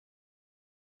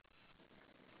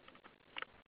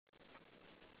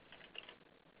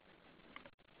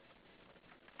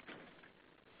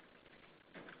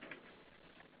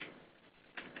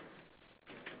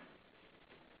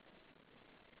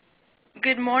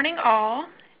Good morning, all,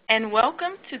 and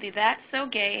welcome to the That's So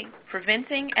Gay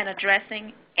Preventing and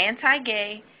Addressing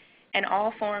Anti-Gay and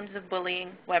All Forms of Bullying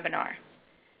webinar.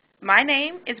 My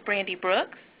name is Brandy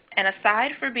Brooks, and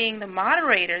aside for being the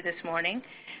moderator this morning,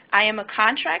 I am a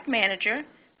contract manager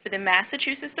for the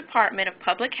Massachusetts Department of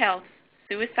Public Health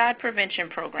Suicide Prevention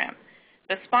Program,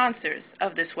 the sponsors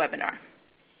of this webinar.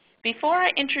 Before I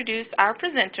introduce our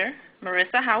presenter,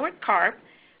 Marisa Howard-Karp,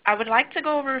 I would like to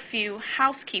go over a few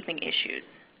housekeeping issues.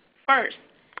 First,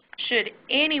 should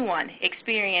anyone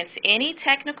experience any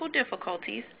technical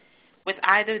difficulties with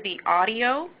either the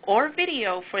audio or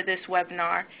video for this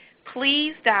webinar,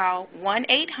 please dial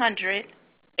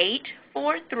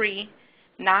 1-800-843-9166.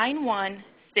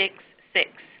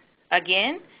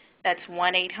 Again, that's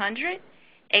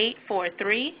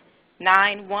 1-800-843-9166,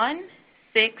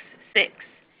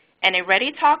 and a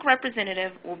Ready Talk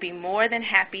representative will be more than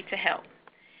happy to help.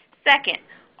 Second,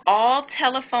 all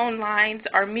telephone lines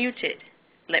are muted.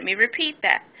 Let me repeat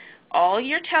that. All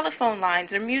your telephone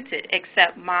lines are muted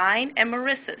except mine and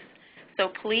Marissa's. So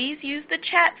please use the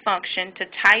chat function to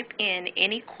type in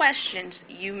any questions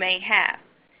you may have.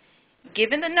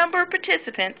 Given the number of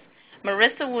participants,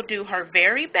 Marisa will do her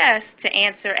very best to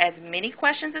answer as many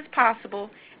questions as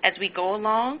possible as we go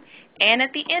along and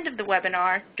at the end of the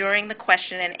webinar during the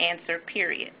question and answer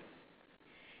period.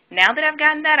 Now that I've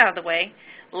gotten that out of the way,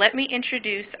 let me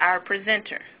introduce our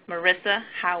presenter, Marisa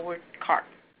Howard-Karp.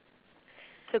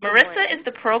 Marisa is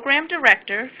the Program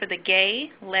Director for the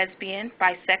Gay, Lesbian,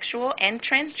 Bisexual, and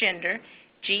Transgender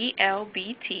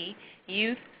GLBT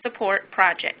Youth Support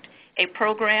Project, a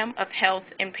program of health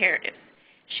imperatives.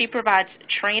 She provides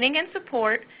training and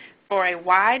support for a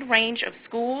wide range of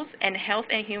schools and health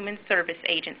and human service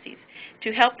agencies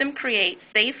to help them create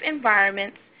safe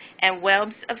environments and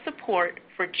webs of support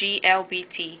for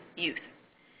GLBT youth.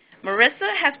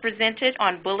 Marisa has presented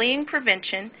on bullying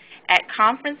prevention at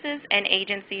conferences and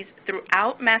agencies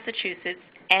throughout Massachusetts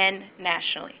and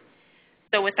nationally.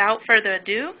 So without further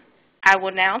ado, I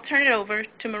will now turn it over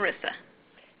to Marisa.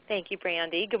 Thank you,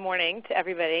 Brandy. Good morning to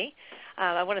everybody.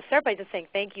 I want to start by just saying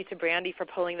thank you to Brandy for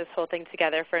pulling this whole thing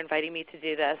together, for inviting me to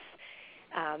do this.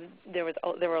 There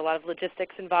were a lot of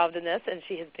logistics involved in this, and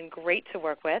she has been great to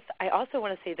work with. I also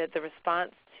want to say that the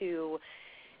response to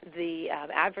the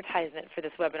advertisement for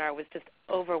this webinar was just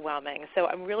overwhelming. So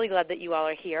I'm really glad that you all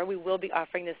are here. We will be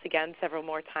offering this again several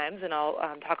more times, and I'll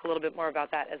talk a little bit more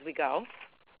about that as we go.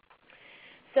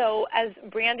 So as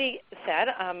Brandy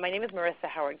said, my name is Marisa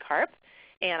Howard-Karp,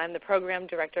 and I'm the Program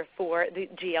Director for the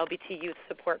GLBT Youth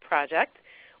Support Project.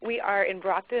 We are in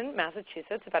Brockton,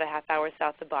 Massachusetts, about a half hour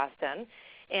south of Boston,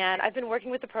 and I've been working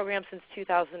with the program since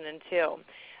 2002.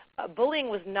 Bullying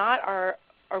was not our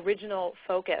original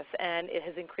focus, and it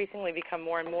has increasingly become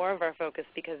more and more of our focus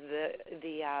because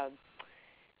the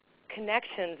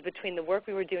connections between the work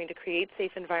we were doing to create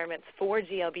safe environments for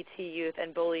GLBT youth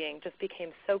and bullying just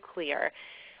became so clear.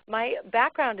 My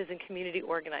background is in community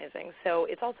organizing, so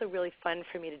it's also really fun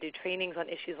for me to do trainings on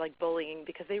issues like bullying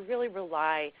because they really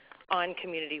rely on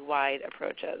community-wide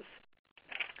approaches.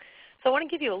 So I want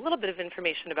to give you a little bit of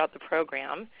information about the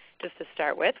program just to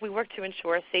start with. We work to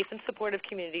ensure safe and supportive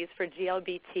communities for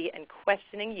GLBT and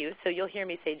questioning youth. So you'll hear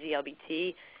me say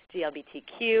GLBT,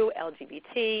 GLBTQ,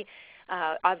 LGBT.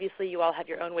 Obviously, you all have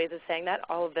your own ways of saying that.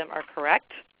 All of them are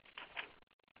correct.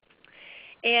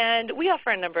 And we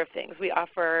offer a number of things. We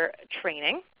offer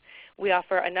training. We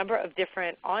offer a number of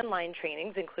different online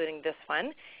trainings, including this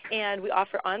one. And we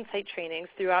offer on-site trainings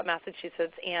throughout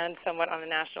Massachusetts and somewhat on a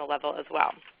national level as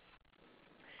well.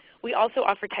 We also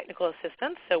offer technical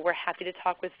assistance, so we're happy to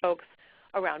talk with folks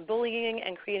around bullying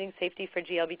and creating safety for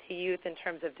GLBT youth in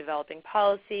terms of developing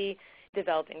policy,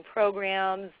 developing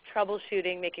programs,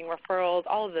 troubleshooting, making referrals,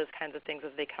 all of those kinds of things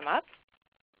as they come up.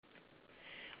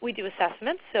 We do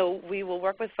assessments, so we will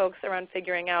work with folks around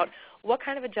figuring out what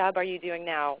kind of a job are you doing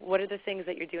now, what are the things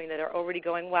that you're doing that are already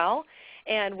going well,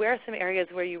 and where are some areas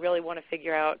where you really want to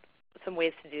figure out some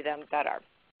ways to do them better.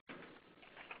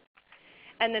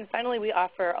 And then finally, we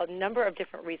offer a number of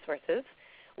different resources.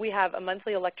 We have a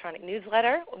monthly electronic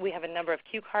newsletter. We have a number of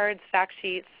cue cards, fact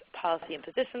sheets, policy and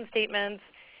position statements,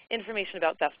 information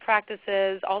about best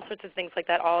practices, all sorts of things like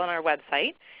that, all on our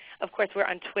website. Of course, we're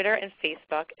on Twitter and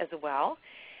Facebook as well.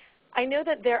 I know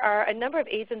that there are a number of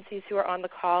agencies who are on the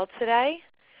call today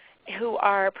who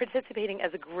are participating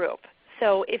as a group.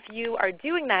 So if you are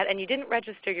doing that and you didn't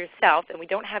register yourself and we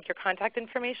don't have your contact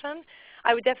information,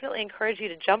 I would definitely encourage you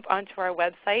to jump onto our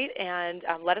website and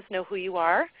let us know who you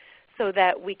are so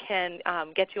that we can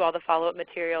get you all the follow-up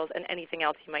materials and anything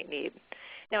else you might need.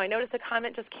 Now, I noticed a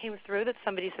comment just came through that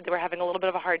somebody said they were having a little bit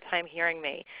of a hard time hearing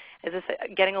me. Is this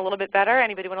getting a little bit better?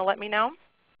 Anybody want to let me know?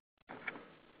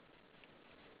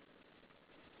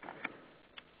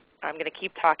 I'm going to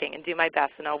keep talking and do my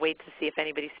best, and I'll wait to see if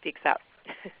anybody speaks up.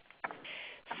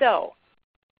 So,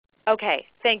 okay,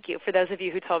 thank you for those of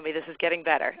you who told me this is getting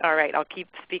better. All right, I'll keep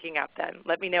speaking up then.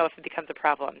 Let me know if it becomes a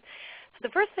problem. So the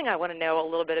first thing I want to know a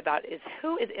little bit about is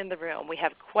who is in the room. We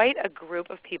have quite a group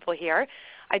of people here.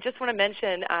 I just want to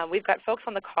mention we've got folks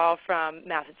on the call from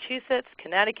Massachusetts,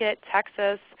 Connecticut,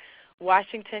 Texas,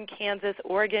 Washington, Kansas,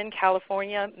 Oregon,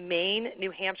 California, Maine, New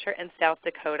Hampshire, and South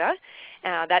Dakota.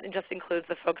 That just includes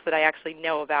the folks that I actually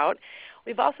know about.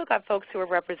 We've also got folks who are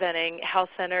representing health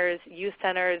centers, youth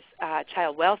centers,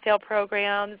 child welfare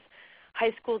programs,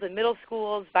 high schools and middle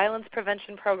schools, violence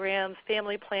prevention programs,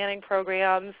 family planning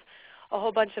programs, a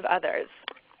whole bunch of others.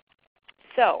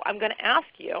 So I'm going to ask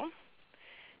you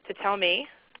to tell me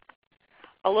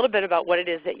a little bit about what it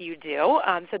is that you do.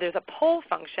 So there's a poll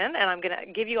function, and I'm going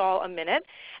to give you all a minute.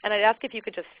 And I'd ask if you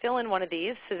could just fill in one of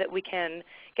these so that we can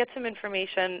get some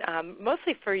information,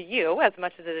 mostly for you as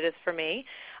much as it is for me,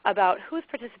 about who's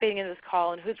participating in this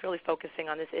call and who's really focusing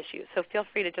on this issue. So feel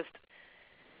free to just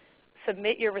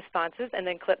submit your responses and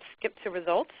then click skip to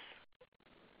results.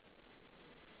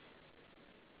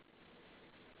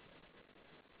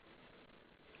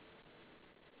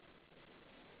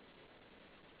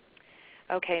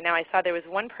 Okay, now I saw there was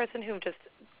one person who just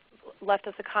left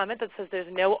us a comment that says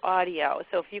there's no audio.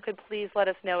 So if you could please let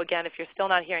us know again if you're still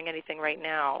not hearing anything right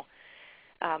now.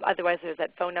 Otherwise, there's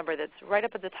that phone number that's right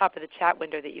up at the top of the chat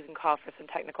window that you can call for some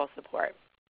technical support.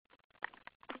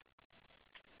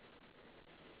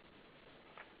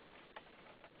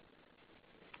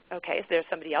 Okay, so there's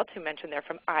somebody else who mentioned they're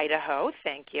from Idaho.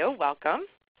 Thank you. Welcome.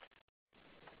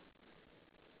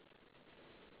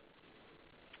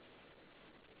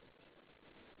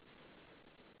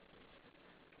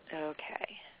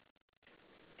 Okay.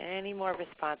 Any more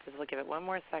responses? We'll give it one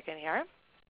more second here.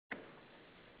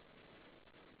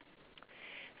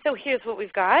 So here's what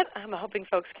we've got. I'm hoping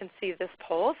folks can see this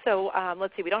poll. So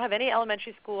let's see. We don't have any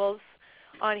elementary schools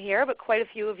on here, but quite a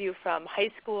few of you from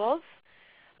high schools.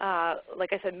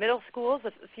 Like I said, middle schools,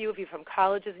 a few of you from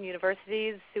colleges and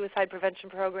universities, suicide prevention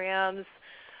programs.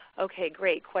 Okay,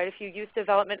 great. Quite a few youth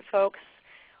development folks.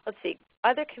 Let's see.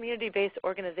 Other community-based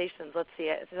organizations, let's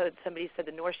see. So somebody said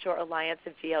the North Shore Alliance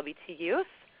of GLBT Youth.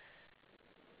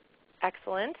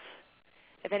 Excellent.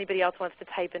 If anybody else wants to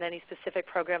type in any specific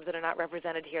programs that are not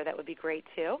represented here, that would be great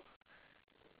too.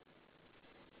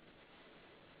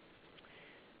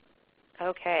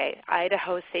 Okay,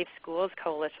 Idaho Safe Schools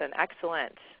Coalition,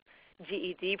 excellent.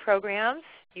 GED programs,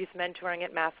 Youth Mentoring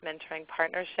at Mass Mentoring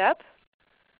Partnership.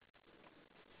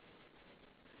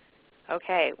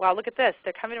 Okay, wow, look at this.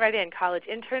 They're coming right in. College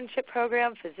Internship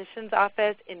Program, Physician's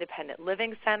Office, Independent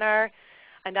Living Center,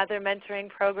 another mentoring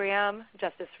program,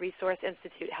 Justice Resource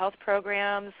Institute Health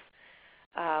Programs.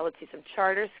 Let's see, some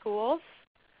charter schools,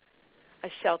 a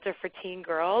shelter for teen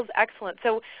girls. Excellent.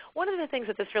 So one of the things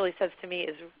that this really says to me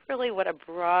is really what a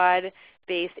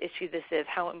broad-based issue this is,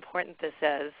 how important this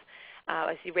is.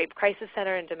 I see Rape Crisis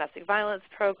Center and domestic violence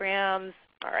programs.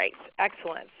 All right,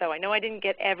 excellent. So I know I didn't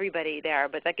get everybody there,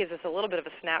 but that gives us a little bit of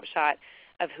a snapshot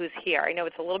of who's here. I know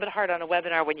it's a little bit hard on a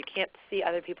webinar when you can't see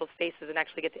other people's faces and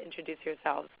actually get to introduce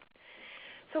yourselves.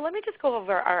 So let me just go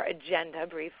over our agenda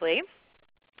briefly.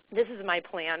 This is my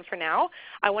plan for now.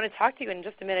 I want to talk to you in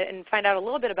just a minute and find out a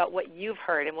little bit about what you've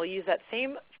heard, and we'll use that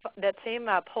same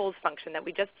polls function that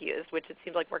we just used, which it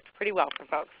seems like worked pretty well for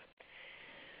folks.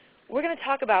 We're going to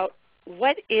talk about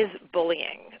what is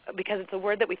bullying, because it's a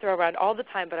word that we throw around all the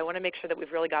time, but I want to make sure that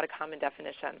we've really got a common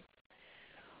definition.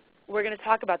 We're going to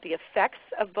talk about the effects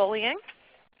of bullying.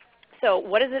 So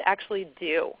what does it actually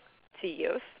do to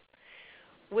youth?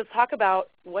 We'll talk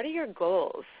about what are your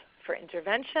goals for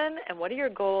intervention and what are your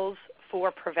goals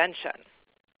for prevention.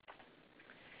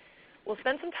 We'll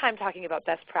spend some time talking about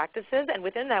best practices, and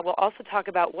within that we'll also talk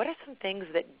about what are some things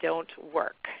that don't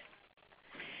work.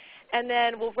 And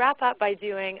then we'll wrap up by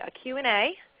doing a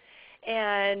Q&A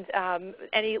and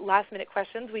any last-minute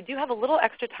questions. We do have a little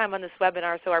extra time on this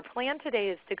webinar, so our plan today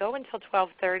is to go until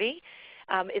 12:30.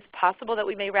 It's possible that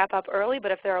we may wrap up early,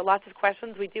 but if there are lots of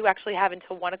questions, we do actually have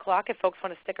until 1 o'clock. If folks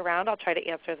want to stick around, I'll try to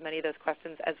answer as many of those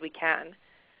questions as we can.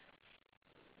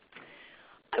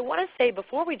 I want to say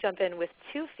before we jump in with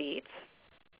 2 feet,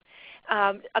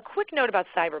 a quick note about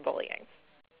cyberbullying.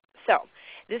 So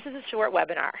This is a short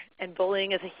webinar, and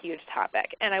bullying is a huge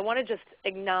topic. And I want to just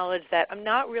acknowledge that I'm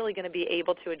not really going to be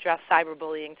able to address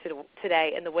cyberbullying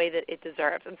today in the way that it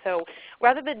deserves. And so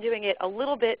rather than doing it a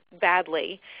little bit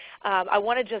badly, I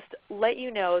want to just let you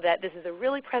know that this is a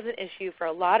really present issue for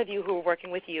a lot of you who are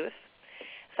working with youth.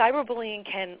 Cyberbullying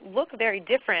can look very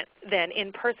different than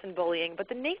in-person bullying, but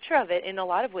the nature of it in a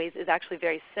lot of ways is actually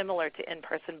very similar to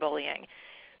in-person bullying.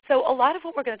 So a lot of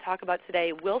what we're going to talk about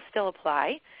today will still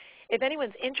apply. If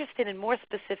anyone's interested in more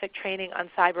specific training on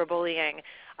cyberbullying,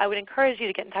 I would encourage you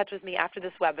to get in touch with me after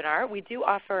this webinar. We do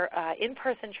offer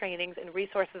in-person trainings and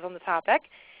resources on the topic.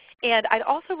 And I'd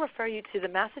also refer you to the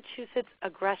Massachusetts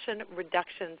Aggression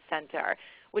Reduction Center,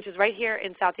 which is right here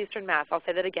in southeastern Mass. I'll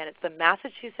say that again. It's the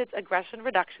Massachusetts Aggression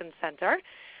Reduction Center.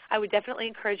 I would definitely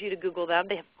encourage you to Google them.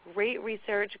 They have great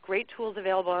research, great tools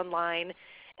available online.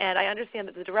 And I understand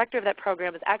that the director of that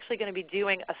program is actually going to be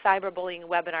doing a cyberbullying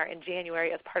webinar in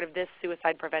January as part of this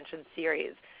suicide prevention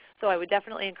series. So I would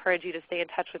definitely encourage you to stay in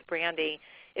touch with Brandy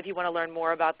if you want to learn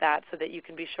more about that so that you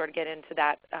can be sure to get into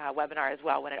that webinar as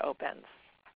well when it opens.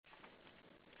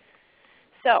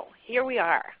 So here we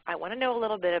are. I want to know a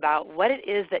little bit about what it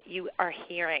is that you are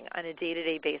hearing on a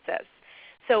day-to-day basis.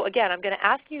 So again, I'm going to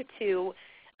ask you to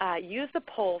use the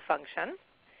poll function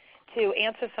to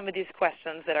answer some of these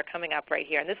questions that are coming up right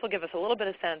here. And this will give us a little bit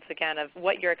of sense, again, of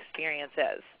what your experience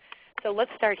is. So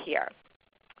let's start here.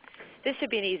 This should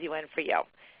be an easy one for you.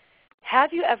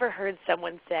 Have you ever heard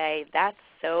someone say, "That's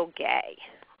so gay"?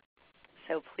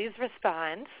 So please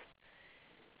respond.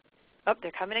 Oh,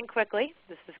 they're coming in quickly.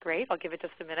 This is great. I'll give it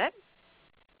just a minute.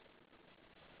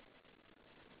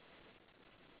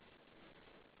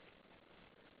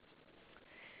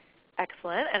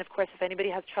 Excellent. And of course, if anybody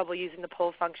has trouble using the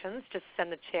poll functions, just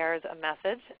send the chairs a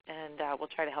message, and we'll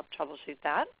try to help troubleshoot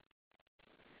that.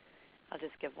 I'll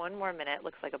just give one more minute.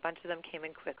 Looks like a bunch of them came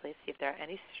in quickly. See if there are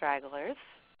any stragglers.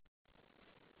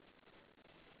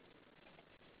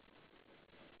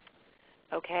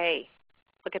 Okay.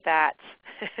 Look at that.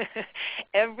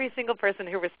 Every single person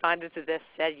who responded to this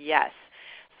said yes.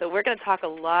 So we're going to talk a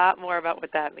lot more about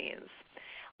what that means.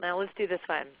 Now let's do this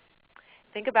one.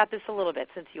 Think about this a little bit.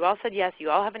 Since you all said yes, you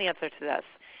all have an answer to this.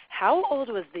 How old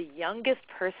was the youngest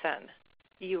person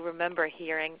you remember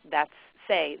hearing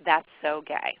say, "That's so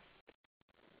gay"?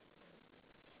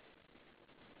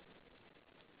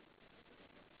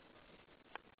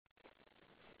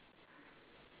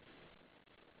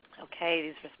 Okay,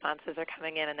 these responses are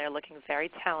coming in and they're looking very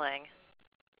telling.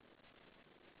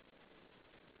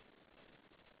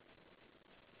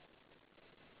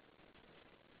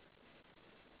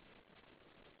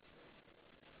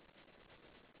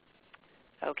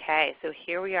 Okay, so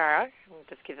here we are. We'll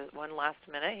just give it one last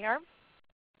minute here.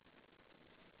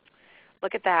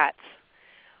 Look at that.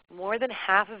 More than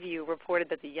half of you reported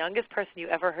that the youngest person you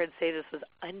ever heard say this was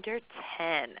under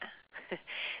 10.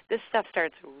 This stuff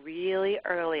starts really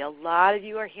early. A lot of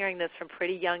you are hearing this from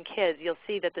pretty young kids. You'll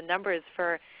see that the numbers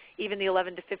for even the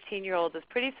 11 to 15-year-olds is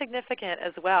pretty significant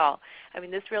as well. I mean,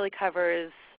 this really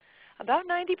covers about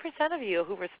 90% of you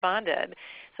who responded.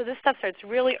 So this stuff starts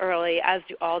really early, as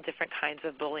do all different kinds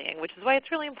of bullying, which is why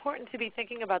it's really important to be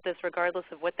thinking about this regardless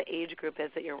of what the age group is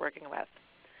that you're working with.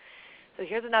 So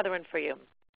here's another one for you.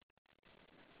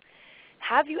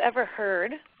 Have you ever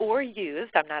heard or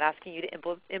used, I'm not asking you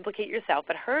to implicate yourself,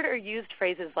 but heard or used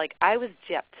phrases like "I was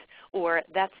gypped" or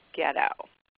 "that's ghetto"?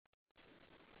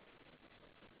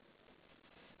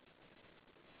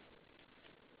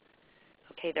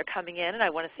 Okay, they're coming in, and I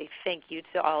want to say thank you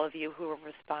to all of you who are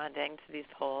responding to these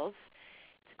polls.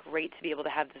 It's great to be able to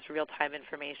have this real-time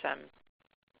information.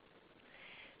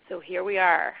 So here we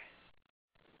are.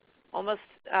 Almost,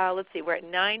 let's see, we're at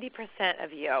 90%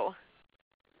 of you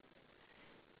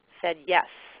said yes,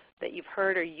 that you've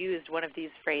heard or used one of these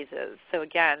phrases. So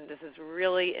again, this is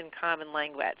really in common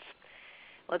language.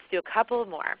 Let's do a couple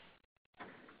more.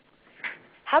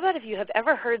 How about if you have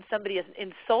ever heard somebody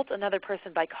insult another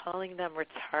person by calling them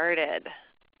retarded?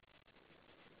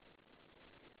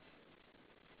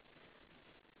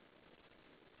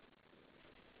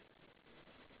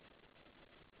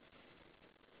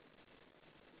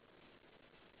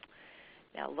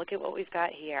 Now look at what we've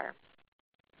got here.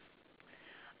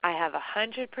 I have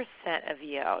 100% of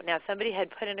you. Now somebody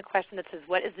had put in a question that says,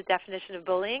 what is the definition of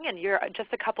bullying? And you're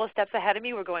just a couple of steps ahead of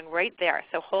me. We're going right there.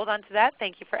 So hold on to that.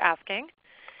 Thank you for asking.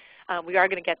 We are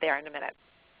going to get there in a minute.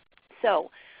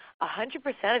 So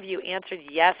 100% of you answered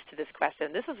yes to this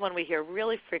question. This is one we hear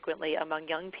really frequently among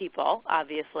young people,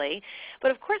 obviously. But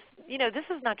of course, this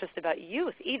is not just about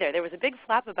youth either. There was a big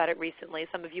flap about it recently.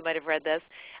 Some of you might have read this.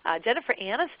 Jennifer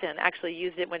Aniston actually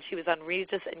used it when she was on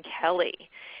Regis and Kelly.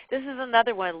 This is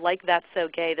another one like That's So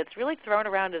Gay that's really thrown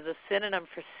around as a synonym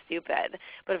for stupid.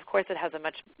 But of course, it has a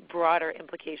much broader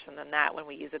implication than that when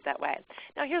we use it that way.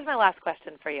 Now here's my last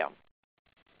question for you.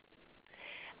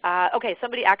 Okay,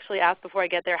 somebody actually asked before I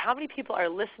get there, how many people are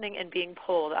listening and being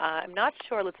polled? I'm not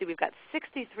sure. Let's see, we've got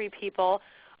 63 people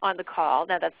on the call.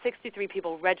 Now that's 63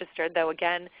 people registered, though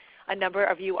again, a number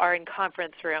of you are in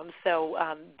conference rooms, so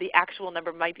the actual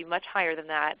number might be much higher than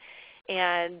that.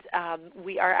 And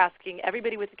we are asking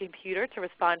everybody with a computer to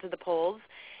respond to the polls.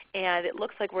 And it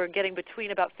looks like we're getting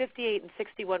between about 58 and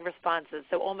 61 responses,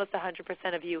 so almost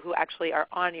 100% of you who actually are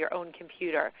on your own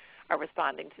computer are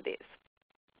responding to these.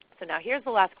 So now here's the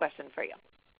last question for you.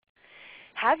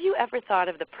 Have you ever thought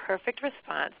of the perfect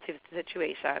response to the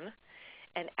situation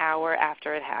an hour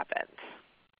after it happened?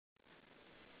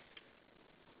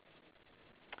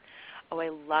 Oh, I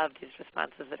love these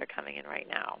responses that are coming in right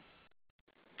now.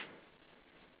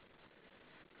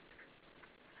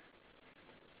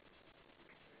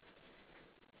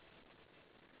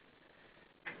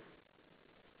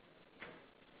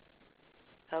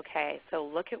 Okay, so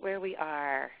look at where we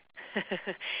are.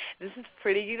 This is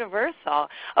pretty universal.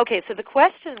 Okay, so the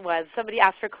question was, somebody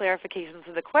asked for clarification.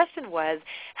 So the question was,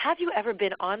 have you ever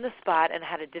been on the spot and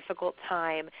had a difficult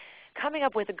time coming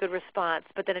up with a good response,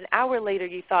 but then an hour later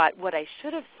you thought, what I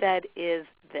should have said is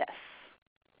this?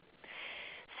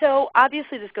 So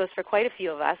obviously this goes for quite a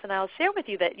few of us, and I'll share with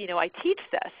you that I teach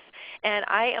this, and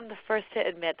I am the first to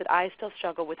admit that I still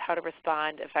struggle with how to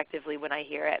respond effectively when I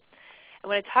hear it. And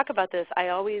when I talk about this, I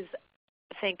always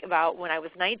think about when I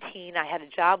was 19, I had a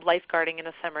job lifeguarding in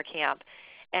a summer camp,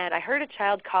 and I heard a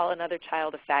child call another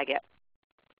child a faggot.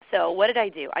 So what did I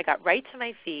do? I got right to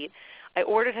my feet. I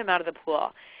ordered him out of the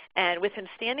pool. And with him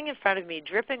standing in front of me,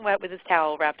 dripping wet with his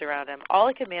towel wrapped around him, all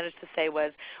I could manage to say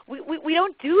was, we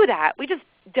don't do that. We just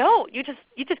don't. You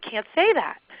just can't say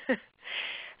that.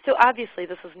 So obviously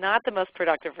this was not the most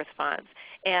productive response,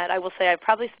 and I will say I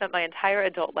probably spent my entire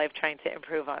adult life trying to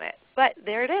improve on it. But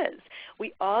there it is.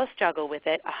 We all struggle with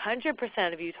it.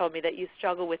 100% of you told me that you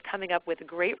struggle with coming up with a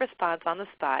great response on the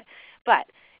spot, but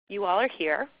you all are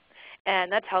here,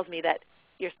 and that tells me that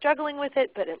you're struggling with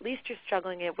it, but at least you're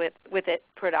struggling with it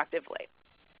productively.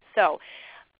 So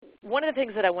one of the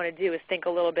things that I want to do is think a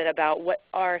little bit about what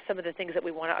are some of the things that we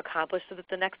want to accomplish so that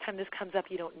the next time this comes up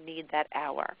you don't need that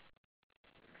hour.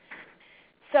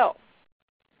 So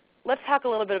let's talk a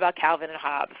little bit about Calvin and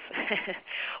Hobbes.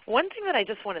 One thing that I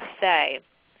just want to say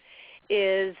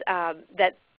is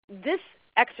that this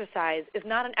exercise is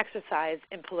not an exercise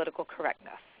in political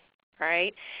correctness.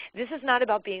 Right? This is not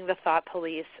about being the thought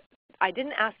police. I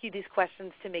didn't ask you these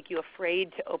questions to make you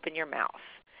afraid to open your mouth.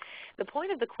 The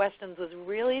point of the questions was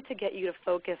really to get you to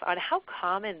focus on how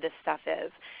common this stuff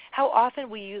is, how often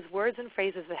we use words and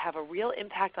phrases that have a real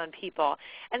impact on people,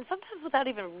 and sometimes without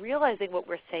even realizing what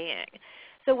we're saying.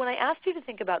 So when I asked you to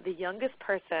think about the youngest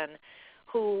person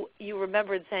who you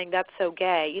remembered saying, that's so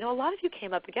gay, a lot of you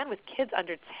came up again with kids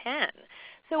under 10.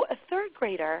 So a third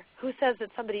grader who says that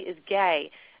somebody is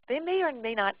gay, they may or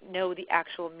may not know the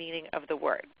actual meaning of the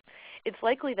word. It's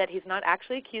likely that he's not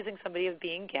actually accusing somebody of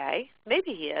being gay.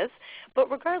 Maybe he is.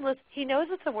 But regardless, he knows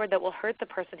it's a word that will hurt the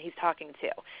person he's talking to.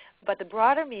 But the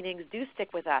broader meanings do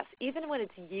stick with us, even when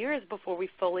it's years before we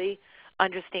fully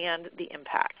understand the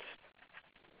impact.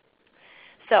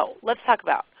 So let's talk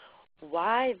about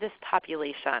why this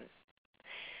population.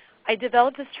 I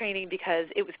developed this training because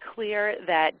it was clear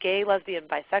that gay, lesbian,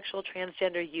 bisexual,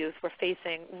 transgender youth were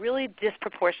facing really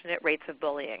disproportionate rates of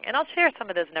bullying. And I'll share some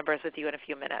of those numbers with you in a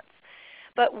few minutes.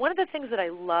 But one of the things that I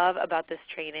love about this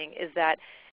training is that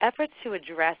efforts to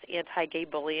address anti-gay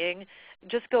bullying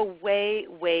just go way,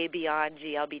 way beyond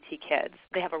GLBT kids.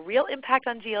 They have a real impact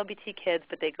on GLBT kids,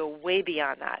 but they go way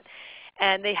beyond that.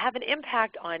 And they have an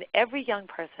impact on every young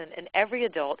person and every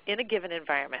adult in a given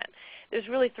environment. There's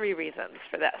really 3 reasons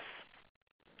for this.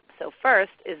 So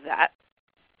first is that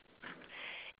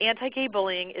anti-gay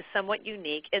bullying is somewhat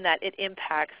unique in that it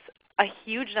impacts a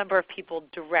huge number of people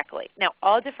directly. Now,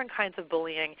 all different kinds of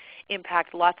bullying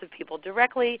impact lots of people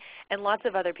directly and lots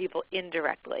of other people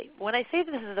indirectly. When I say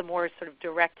this is a more sort of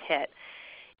direct hit,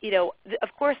 of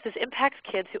course this impacts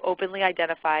kids who openly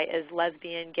identify as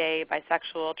lesbian, gay,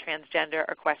 bisexual, transgender,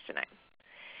 or questioning.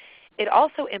 It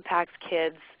also impacts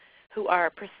kids who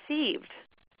are perceived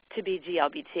to be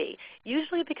GLBT,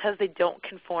 usually because they don't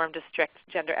conform to strict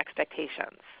gender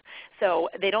expectations. So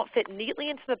they don't fit neatly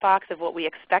into the box of what we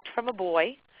expect from a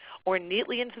boy or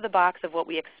neatly into the box of what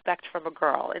we expect from a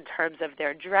girl in terms of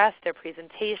their dress, their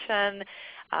presentation,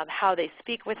 how they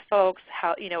speak with folks,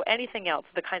 how, anything else,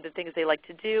 the kinds of things they like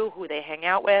to do, who they hang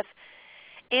out with.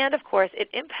 And of course, it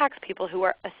impacts people who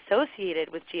are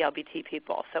associated with GLBT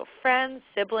people, so friends,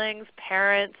 siblings,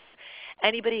 parents,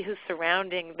 anybody who's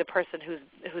surrounding the person who's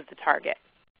the target.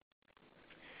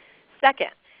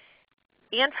 Second,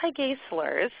 anti-gay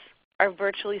slurs are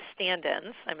virtually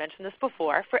stand-ins, I mentioned this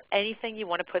before, for anything you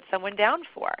want to put someone down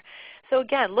for. So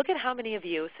again, look at how many of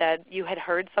you said you had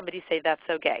heard somebody say that's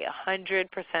so gay, 100%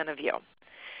 of you.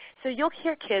 So you'll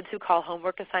hear kids who call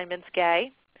homework assignments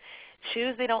gay,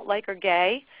 shoes they don't like are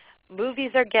gay,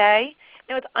 movies are gay.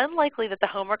 Now it's unlikely that the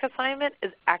homework assignment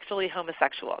is actually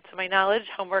homosexual. To my knowledge,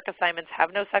 homework assignments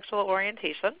have no sexual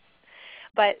orientation.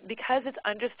 But because it's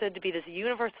understood to be this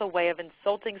universal way of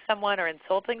insulting someone or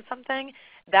insulting something,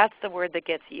 that's the word that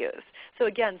gets used. So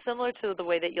again, similar to the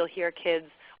way that you'll hear kids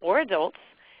or adults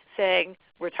saying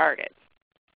retarded.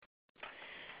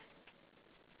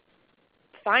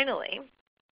 Finally,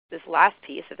 this last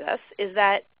piece of this is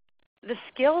that the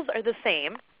skills are the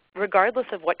same regardless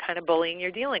of what kind of bullying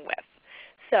you're dealing with.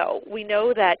 So we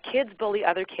know that kids bully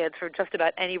other kids for just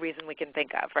about any reason we can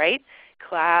think of, right?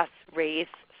 Class, race,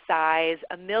 size,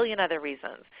 a million other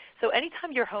reasons. So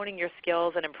anytime you're honing your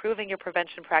skills and improving your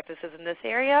prevention practices in this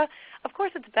area, of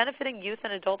course it's benefiting youth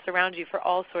and adults around you for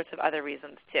all sorts of other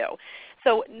reasons too.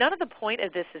 So none of the point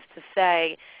of this is to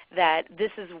say that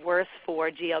this is worse for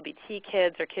GLBT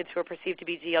kids or kids who are perceived to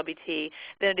be GLBT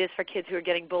than it is for kids who are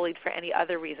getting bullied for any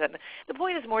other reason. The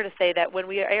point is more to say that when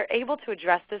we are able to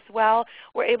address this well,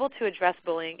 we're able to address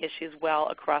bullying issues well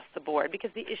across the board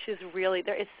because the issues really,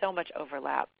 there is so much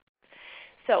overlap.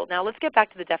 So now let's get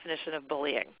back to the definition of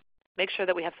bullying. Make sure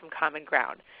that we have some common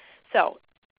ground. So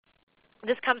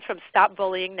this comes from Stop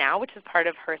Bullying Now, which is part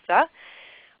of HRSA.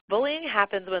 Bullying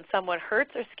happens when someone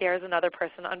hurts or scares another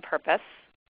person on purpose,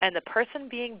 and the person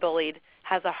being bullied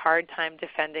has a hard time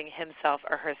defending himself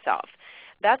or herself.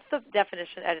 That's the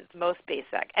definition at its most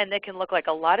basic, and it can look like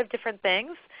a lot of different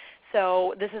things.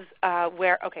 So this is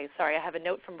okay, sorry, I have a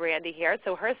note from Brandy here.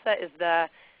 So HRSA is the,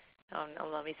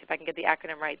 let me see if I can get the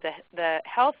acronym right, the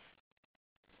health,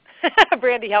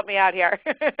 Brandy, help me out here.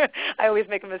 I always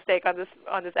make a mistake on this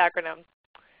acronym.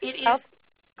 It is. Health,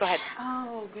 go ahead.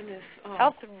 Oh, goodness. Oh.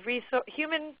 Health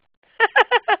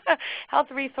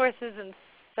Resources and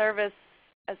Service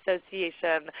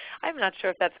Association. I'm not sure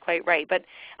if that's quite right, but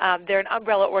they're an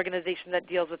umbrella organization that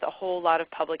deals with a whole lot of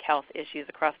public health issues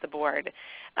across the board.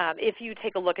 If you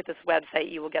take a look at this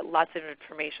website, you will get lots of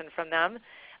information from them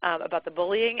about the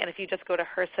bullying, and if you just go to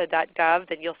hrsa.gov,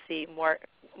 then you'll see more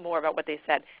about what they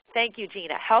said. Thank you,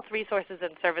 Gina. Health Resources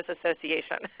and Service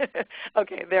Association.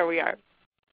 Okay, there we are.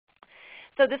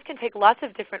 So this can take lots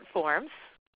of different forms.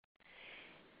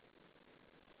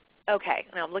 Okay,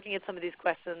 now I'm looking at some of these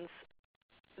questions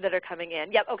that are coming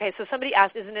in. Yep, okay, so somebody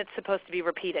asked, isn't it supposed to be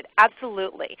repeated?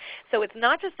 Absolutely. So it's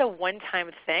not just a one-time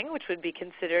thing, which would be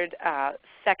considered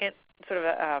second sort of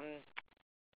a,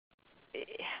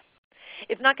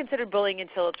 it's not considered bullying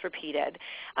until it's repeated.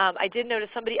 I did notice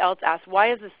somebody else asked,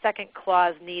 why is the second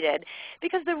clause needed?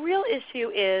 Because the real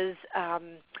issue is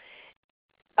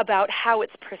about how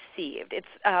it's perceived.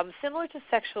 It's similar to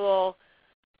sexual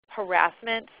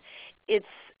harassment. It's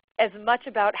as much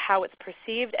about how it's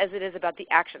perceived as it is about the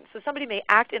action. So somebody may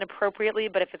act inappropriately,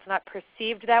 but if it's not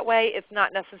perceived that way, it's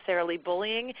not necessarily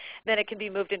bullying. Then it can be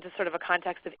moved into sort of a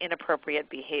context of inappropriate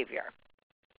behavior.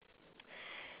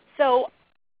 So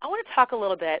I want to talk a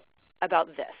little bit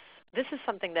about this. This is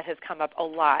something that has come up a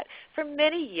lot for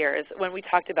many years when we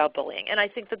talked about bullying, and I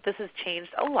think that this has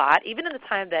changed a lot, even in the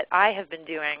time that I have been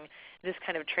doing this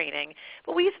kind of training.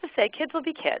 But we used to say kids will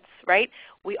be kids, right?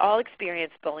 We all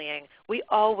experience bullying. We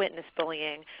all witness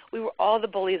bullying. We were all the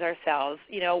bullies ourselves,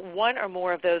 one or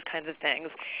more of those kinds of things.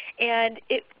 And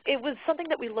it was something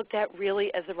that we looked at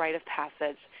really as a rite of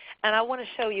passage. And I want to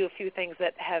show you a few things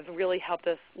that have really helped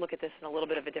us look at this in a little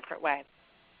bit of a different way.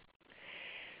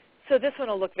 So this one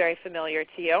will look very familiar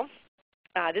to you.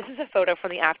 This is a photo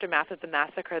from the aftermath of the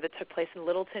massacre that took place in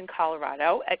Littleton,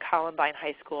 Colorado at Columbine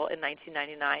High School in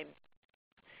 1999.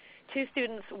 2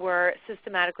 students were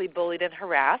systematically bullied and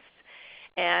harassed,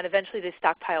 and eventually they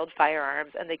stockpiled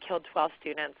firearms and they killed 12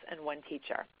 students and 1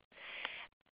 teacher.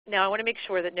 Now I want to make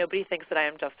sure that nobody thinks that I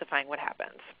am justifying what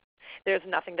happened. There's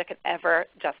nothing that could ever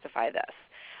justify this.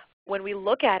 When we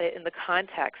look at it in the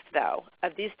context, though,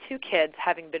 of these 2 kids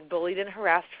having been bullied and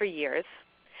harassed for years,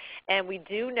 and we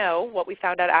do know what we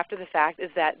found out after the fact is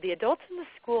that the adults in the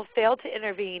school failed to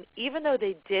intervene even though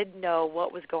they did know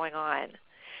what was going on.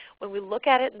 When we look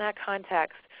at it in that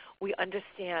context, we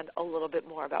understand a little bit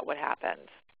more about what happened.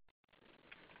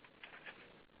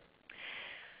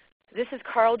 This is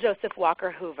Carl Joseph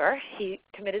Walker Hoover. He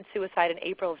committed suicide in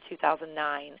April of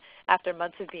 2009 after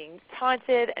months of being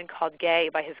taunted and called gay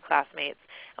by his classmates.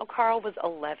 Now, Carl was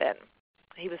 11.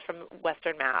 He was from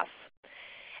Western Mass.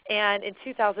 And in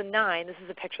 2009, this is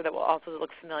a picture that will also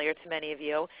look familiar to many of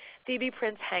you, Phoebe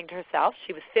Prince hanged herself.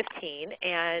 She was 15,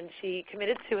 and she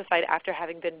committed suicide after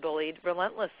having been bullied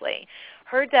relentlessly.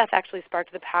 Her death actually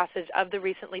sparked the passage of the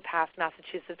recently passed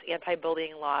Massachusetts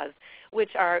anti-bullying laws,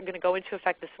 which are going to go into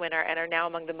effect this winter and are now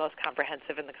among the most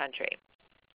comprehensive in the country.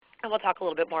 And we'll talk a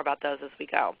little bit more about those as we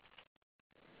go.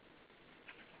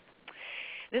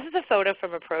 This is a photo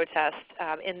from a protest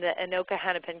in the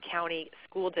Anoka-Hennepin County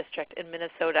School District in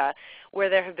Minnesota, where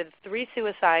there have been 3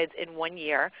 suicides in 1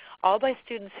 year, all by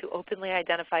students who openly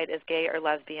identified as gay or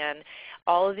lesbian.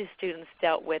 All of these students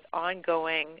dealt with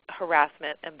ongoing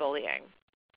harassment and bullying.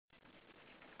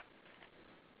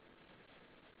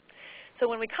 So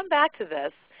when we come back to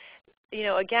this,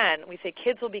 again, we say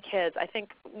kids will be kids. I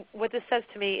think what this says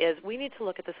to me is we need to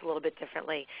look at this a little bit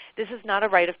differently. This is not a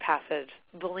rite of passage.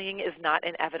 Bullying is not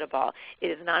inevitable. It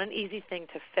is not an easy thing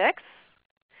to fix.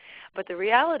 But the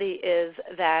reality is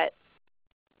that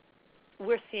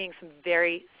we're seeing some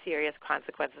very serious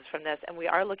consequences from this, and we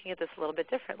are looking at this a little bit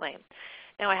differently.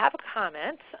 Now, I have a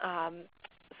comment.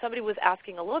 Somebody was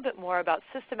asking a little bit more about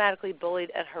systematically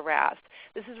bullied and harassed.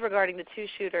 This is regarding the 2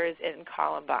 shooters in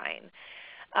Columbine.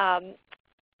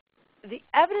 The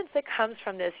evidence that comes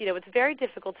from this, it's very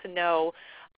difficult to know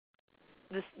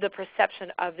the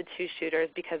perception of the 2 shooters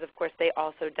because, of course, they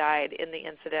also died in the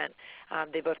incident.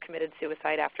 They both committed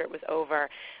suicide after it was over.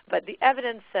 But the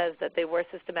evidence says that they were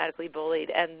systematically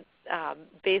bullied, and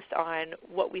based on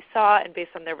what we saw and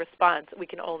based on their response, we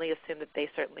can only assume that they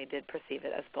certainly did perceive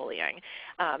it as bullying.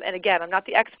 And again, I'm not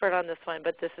the expert on this one,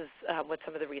 but this is what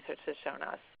some of the research has shown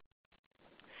us.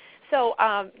 So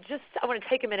I want to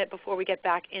take a minute before we get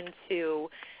back into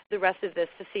the rest of this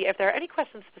to see if there are any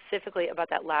questions specifically about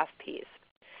that last piece.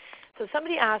 So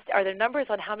somebody asked, are there numbers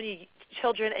on how many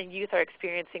children and youth are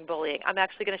experiencing bullying? I'm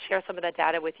actually going to share some of that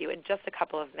data with you in just a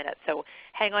couple of minutes, so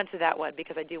hang on to that one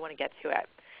because I do want to get to it.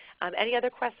 Any other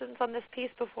questions on this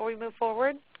piece before we move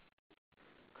forward?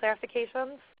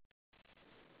 Clarifications?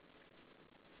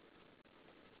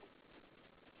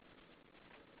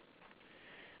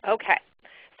 Okay.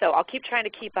 So I'll keep trying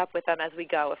to keep up with them as we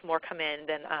go. If more come in,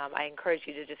 then I encourage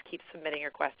you to just keep submitting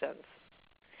your questions.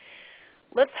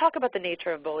 Let's talk about the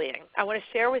nature of bullying. I want to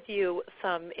share with you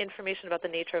some information about the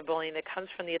nature of bullying that comes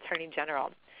from the Attorney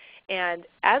General. And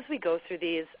as we go through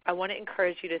these, I want to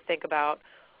encourage you to think about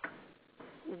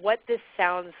what this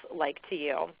sounds like to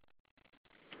you.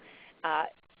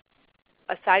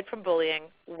 Aside from bullying,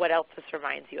 what else this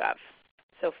reminds you of?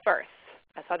 So first,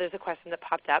 I saw there's a question that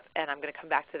popped up, and I'm going to come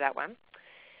back to that one.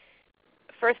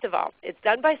 First of all, it's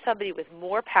done by somebody with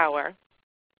more power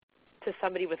to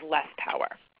somebody with less power.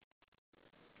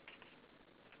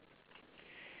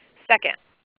 Second,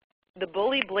 the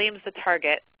bully blames the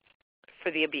target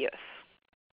for the abuse.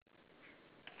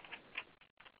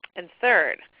 And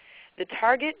third, the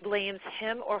target blames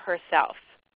him or herself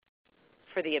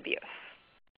for the abuse.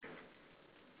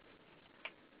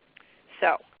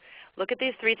 So look at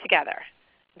these 3 together.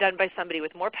 Done by somebody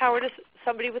with more power to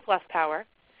somebody with less power.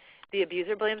 The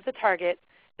abuser blames the target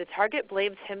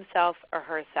blames himself or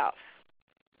herself.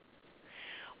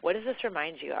 What does this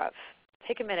remind you of?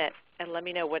 Take a minute and let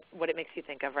me know what it makes you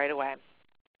think of right away.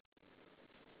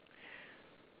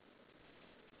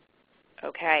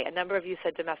 Okay, a number of you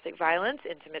said domestic violence,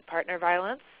 intimate partner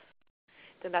violence,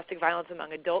 domestic violence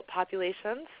among adult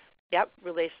populations. Yep,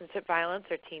 relationship violence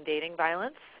or teen dating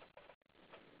violence.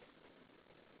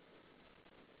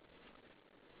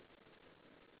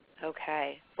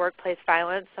 Okay, workplace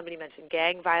violence, somebody mentioned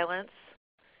gang violence,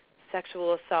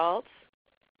 sexual assault.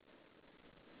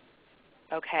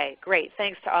 Okay, great.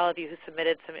 Thanks to all of you who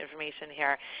submitted some information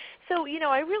here. So,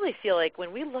 I really feel like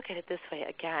when we look at it this way,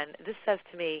 again, this says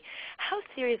to me, how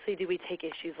seriously do we take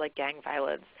issues like gang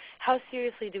violence? How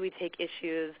seriously do we take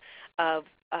issues of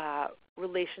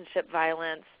relationship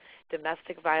violence,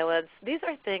 domestic violence? These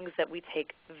are things that we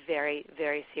take very,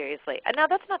 very seriously. And now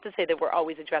that's not to say that we're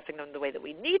always addressing them the way that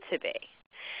we need to be.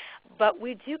 But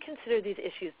we do consider these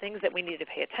issues things that we need to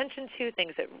pay attention to,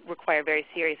 things that require very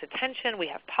serious attention. We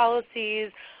have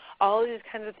policies, all of these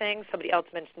kinds of things. Somebody else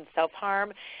mentioned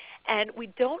self-harm. And we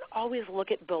don't always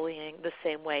look at bullying the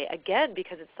same way, again,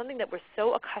 because it's something that we're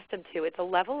so accustomed to. It's a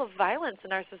level of violence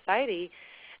in our society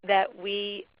that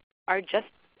we are just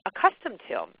accustomed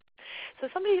to. So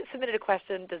somebody submitted a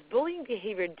question, does bullying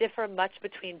behavior differ much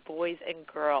between boys and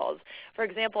girls? For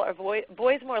example, are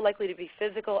boys more likely to be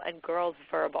physical and girls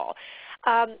verbal?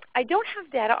 I don't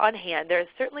have data on hand. There is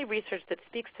certainly research that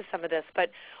speaks to some of this, but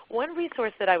one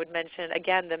resource that I would mention,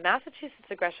 again, the Massachusetts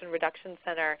Aggression Reduction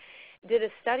Center did a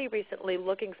study recently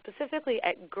looking specifically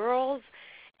at girls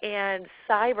and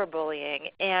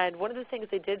cyberbullying, and one of the things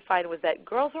they did find was that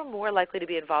girls were more likely to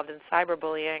be involved in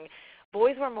cyberbullying.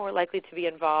 Boys were more likely to be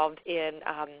involved in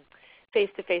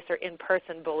face-to-face or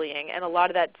in-person bullying, and a lot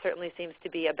of that certainly seems to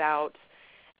be about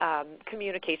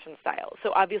communication styles.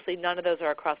 So obviously none of those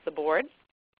are across the board,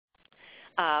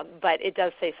 but it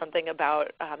does say something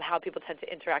about how people tend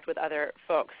to interact with other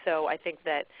folks. So I think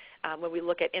that when we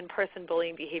look at in-person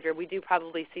bullying behavior, we do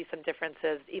probably see some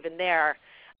differences even there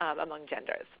among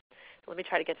genders. So let me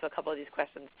try to get to a couple of these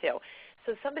questions too.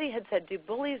 So somebody had said, do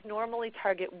bullies normally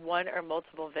target one or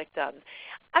multiple victims?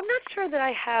 I'm not sure that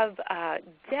I have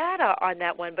data on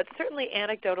that one, but certainly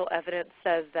anecdotal evidence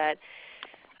says that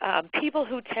people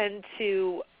who tend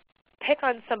to pick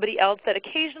on somebody else, that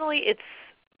occasionally it's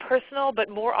personal, but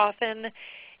more often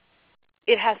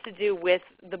it has to do with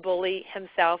the bully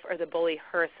himself or the bully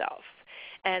herself.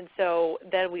 And so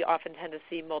then we often tend to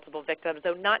see multiple victims,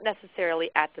 though not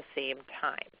necessarily at the same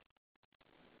time.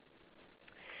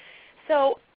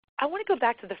 So I want to go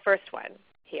back to the first one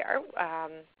here,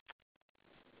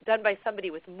 done by somebody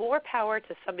with more power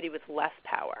to somebody with less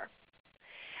power.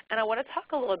 And I want to talk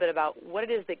a little bit about what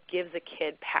it is that gives a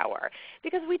kid power,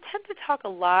 because we tend to talk a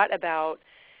lot about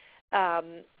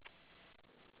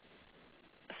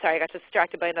sorry, I got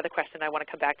distracted by another question. I want to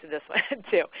come back to this one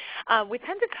too. We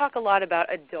tend to talk a lot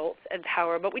about adults and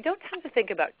power, but we don't tend to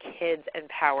think about kids and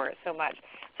power so much.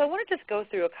 So I want to just go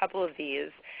through a couple of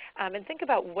these and think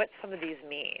about what some of these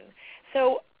mean.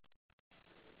 So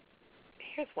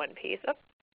here's one piece. Oh,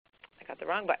 I got the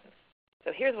wrong button.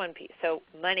 So here's one piece. So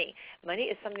money. Money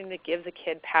is something that gives a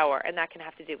kid power, and that can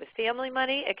have to do with family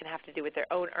money. It can have to do with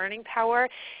their own earning power.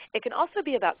 It can also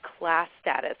be about class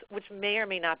status, which may or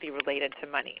may not be related to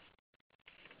money.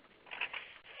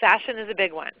 Fashion is a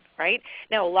big one, right?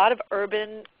 Now, a lot of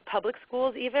urban public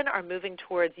schools even are moving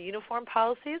towards uniform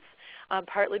policies,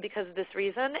 partly because of this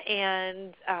reason,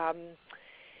 and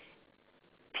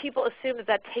people assume that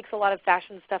that takes a lot of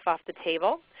fashion stuff off the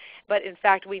table. But in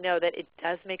fact, we know that it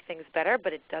does make things better,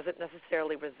 but it doesn't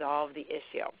necessarily resolve the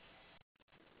issue.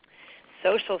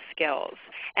 Social skills.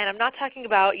 And I'm not talking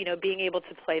about, being able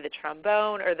to play the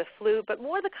trombone or the flute, but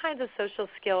more the kinds of social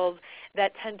skills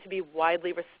that tend to be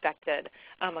widely respected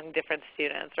among different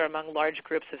students or among large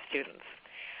groups of students.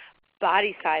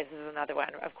 Body size is another one,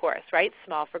 of course, right?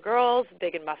 Small for girls,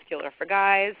 big and muscular for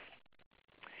guys.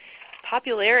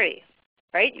 Popularity.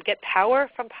 Right? You get power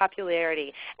from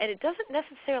popularity. And it doesn't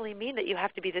necessarily mean that you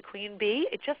have to be the queen bee.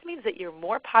 It just means that you're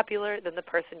more popular than the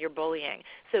person you're bullying.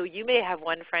 So you may have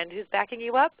one friend who's backing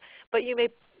you up, but you may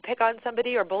pick on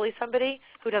somebody or bully somebody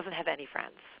who doesn't have any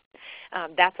friends.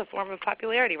 That's a form of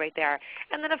popularity right there.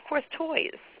 And then, of course,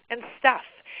 toys and stuff.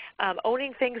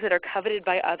 Owning things that are coveted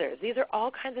by others. These are all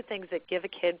kinds of things that give a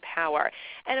kid power.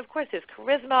 And of course there's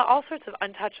charisma, all sorts of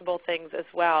untouchable things as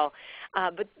well.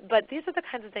 But these are the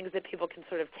kinds of things that people can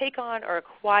sort of take on or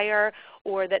acquire,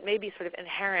 or that may be sort of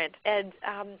inherent. And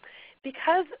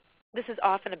because this is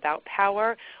often about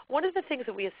power, one of the things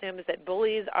that we assume is that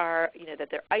bullies are, that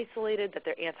they're isolated, that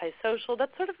they're antisocial.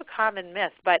 That's sort of a common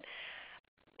myth. But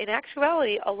in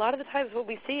actuality, a lot of the times what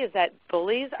we see is that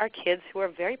bullies are kids who are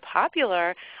very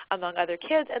popular among other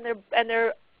kids, and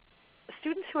they're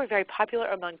students who are very popular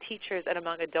among teachers and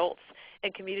among adults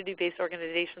and community-based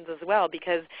organizations as well,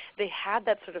 because they had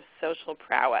that sort of social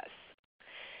prowess.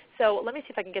 So let me see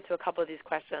if I can get to a couple of these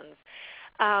questions.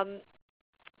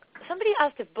 Somebody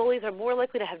asked if bullies are more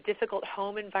likely to have difficult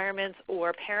home environments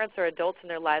or parents or adults in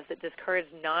their lives that discourage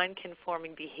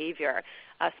non-conforming behavior,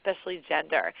 especially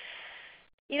gender.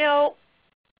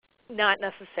 Not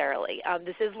necessarily.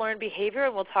 This is learned behavior,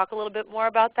 and we'll talk a little bit more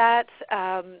about that.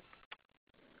 I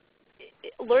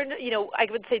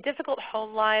would say difficult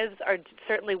home lives are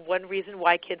certainly one reason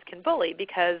why kids can bully,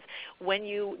 because when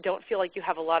you don't feel like you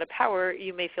have a lot of power,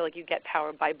 you may feel like you get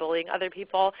power by bullying other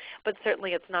people, but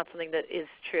certainly it's not something that is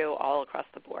true all across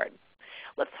the board.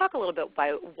 Let's talk a little bit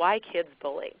about why kids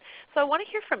bully. So I want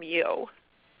to hear from you.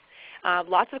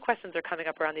 Lots of questions are coming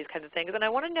up around these kinds of things, and I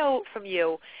want to know from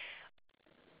you,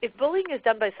 if bullying is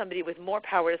done by somebody with more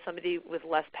power to somebody with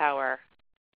less power,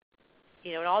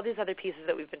 and all these other pieces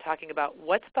that we've been talking about,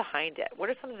 what's behind it? What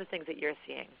are some of the things that you're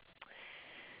seeing?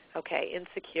 Okay,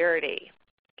 insecurity,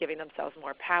 giving themselves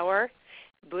more power,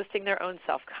 boosting their own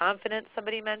self-confidence,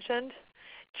 somebody mentioned,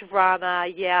 Drama,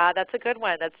 yeah, that's a good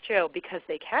one. That's true, because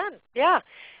they can, yeah.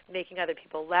 Making other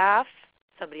people laugh.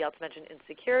 Somebody else mentioned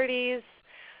insecurities.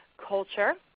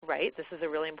 Culture, right? This is a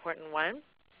really important one.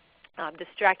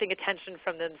 Distracting attention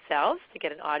from themselves to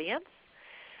get an audience.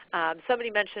 Somebody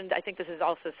mentioned, I think this is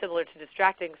also similar to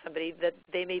distracting somebody, that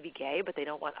they may be gay, but they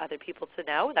don't want other people to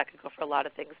know. That could go for a lot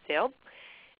of things too.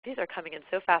 These are coming in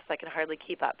so fast I can hardly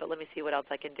keep up, but let me see what else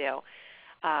I can do.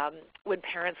 When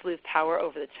parents lose power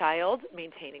over the child,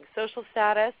 maintaining social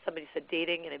status. Somebody said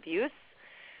dating and abuse.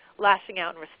 Lashing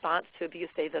out in response to abuse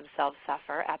they themselves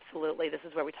suffer. Absolutely. This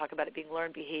is where we talk about it being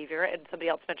learned behavior. And somebody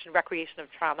else mentioned recreation of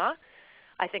trauma.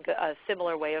 I think a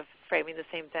similar way of framing the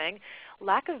same thing.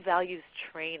 Lack of values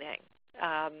training.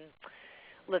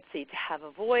 Let's see, to have a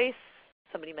voice.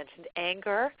 Somebody mentioned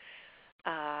anger.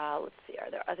 Let's see, are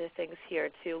there other things here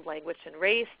too? Language and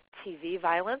race, TV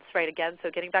violence, right, again, so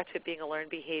getting back to it being a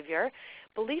learned behavior.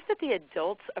 Belief that the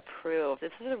adults approve.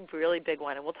 This is a really big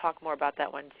one, and we'll talk more about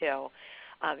that one too.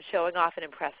 Showing off and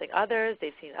impressing others.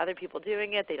 They've seen other people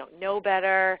doing it. They don't know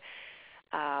better.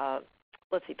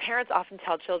 Let's see, parents often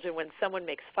tell children when someone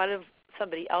makes fun of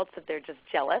somebody else that they're just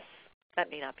jealous. That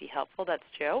may not be helpful. That's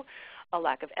true. A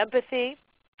lack of empathy.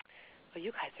 Oh,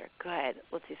 you guys are good.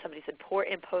 Let's see, somebody said poor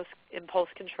impulse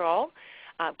control.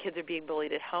 Kids are being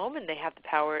bullied at home, and they have the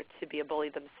power to be a bully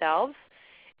themselves.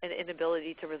 An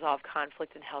inability to resolve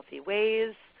conflict in healthy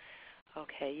ways.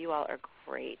 Okay, you all are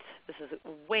great. This is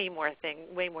way more things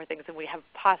than we have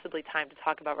possibly time to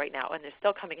talk about right now, and they're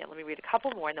still coming in. Let me read a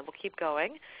couple more, and then we'll keep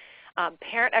going.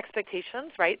 Parent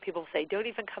expectations, right? People say, don't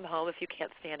even come home if you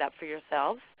can't stand up for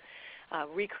yourselves.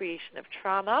 Recreation of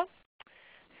trauma.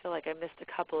 I feel like I missed a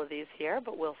couple of these here,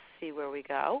 but we'll see where we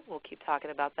go. We'll keep talking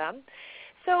about them.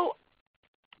 So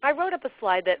I wrote up a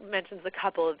slide that mentions a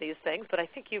couple of these things, but I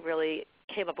think you really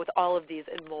came up with all of these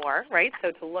and more, right? So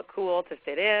to look cool, to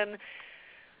fit in,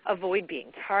 avoid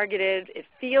being targeted. It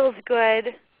feels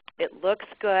good. It looks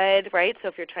good, right? So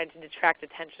if you're trying to detract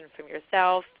attention from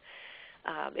yourself,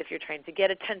 if you're trying to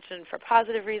get attention for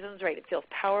positive reasons, right, it feels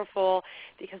powerful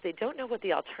because they don't know what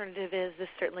the alternative is. This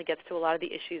certainly gets to a lot of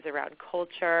the issues around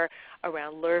culture,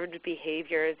 around learned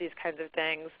behaviors, these kinds of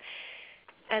things.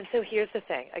 And so here's the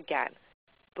thing, again,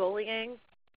 bullying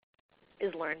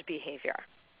is learned behavior.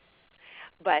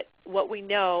 But what we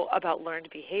know about learned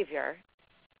behavior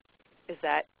is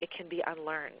that it can be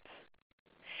unlearned.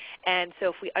 And so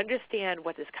if we understand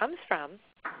what this comes from,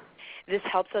 this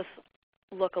helps us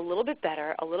look a little bit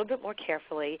better, a little bit more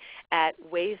carefully at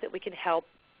ways that we can help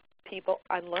people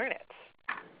unlearn it.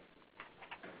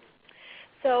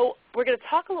 So we're going to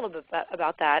talk a little bit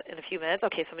about that in a few minutes.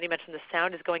 Okay, somebody mentioned the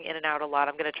sound is going in and out a lot.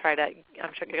 I'm going to try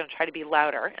to be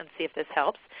louder and see if this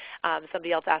helps.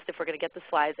 Somebody else asked if we're going to get the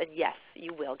slides, and yes,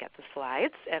 you will get the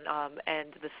slides. And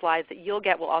the slides that you'll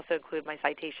get will also include my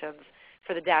citations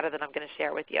for the data that I'm going to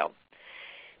share with you.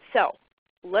 So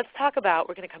let's talk about,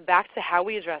 we're going to come back to how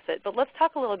we address it, but let's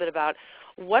talk a little bit about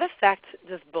what effect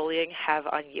does bullying have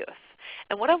on youth.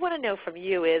 And what I want to know from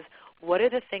you is, what are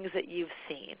the things that you've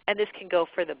seen? And this can go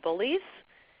for the bullies,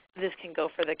 this can go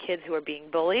for the kids who are being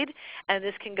bullied, and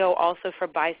this can go also for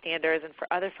bystanders and for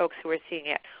other folks who are seeing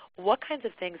it. What kinds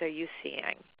of things are you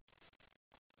seeing?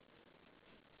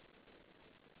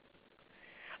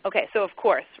 Okay, so of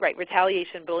course, right,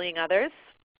 retaliation, bullying others.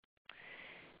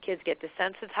 Kids get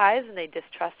desensitized and they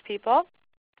distrust people.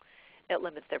 It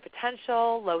limits their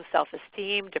potential, low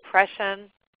self-esteem,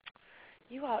 depression.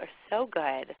 You all are so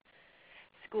good.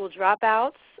 School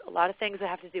dropouts, a lot of things that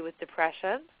have to do with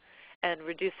depression and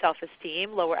reduced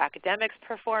self-esteem, lower academics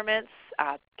performance,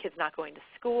 kids not going to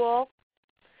school,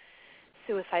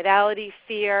 suicidality,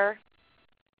 fear,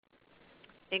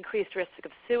 increased risk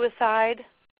of suicide,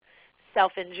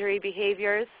 self-injury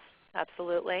behaviors,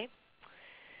 absolutely.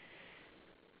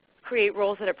 Create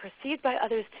roles that are perceived by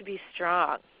others to be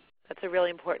strong. That's a really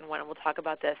important one, and we'll talk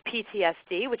about this.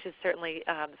 PTSD, which is certainly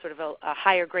sort of a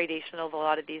higher gradation of a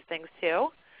lot of these things too.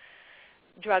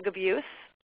 Drug abuse.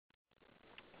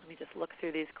 Let me just look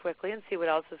through these quickly and see what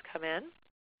else has come in.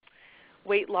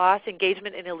 Weight loss,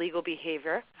 engagement in illegal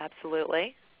behavior,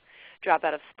 absolutely. Drop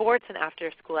out of sports and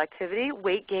after-school activity.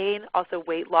 Weight gain, also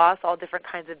weight loss, all different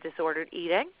kinds of disordered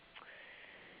eating.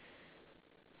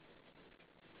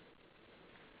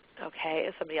 Okay,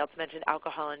 as somebody else mentioned,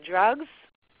 alcohol and drugs.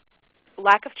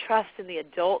 Lack of trust in the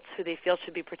adults who they feel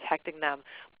should be protecting them.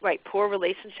 Right, poor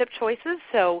relationship choices,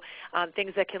 so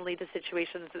things that can lead to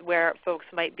situations where folks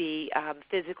might be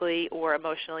physically or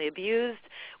emotionally abused,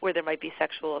 where there might be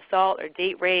sexual assault or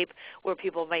date rape, where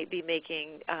people might be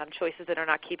making choices that are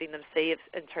not keeping them safe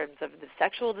in terms of the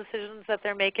sexual decisions that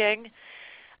they're making.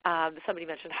 Somebody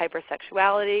mentioned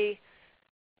hypersexuality.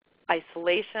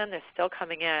 Isolation, they're still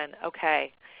coming in.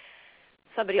 Okay.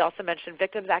 Somebody also mentioned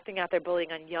victims acting out their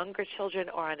bullying on younger children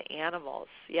or on animals.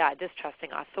 Yeah, distrusting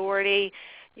authority.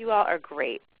 You all are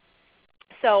great.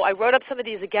 So I wrote up some of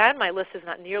these again. My list is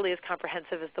not nearly as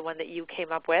comprehensive as the one that you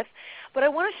came up with, but I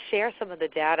want to share some of the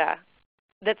data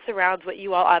that surrounds what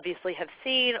you all obviously have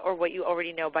seen or what you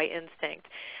already know by instinct.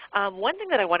 One thing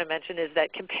that I want to mention is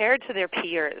that compared to their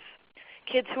peers,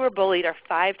 kids who are bullied are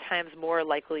 5 times more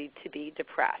likely to be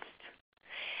depressed.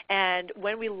 And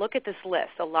when we look at this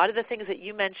list, a lot of the things that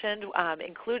you mentioned,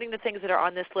 including the things that are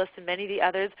on this list and many of the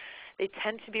others, they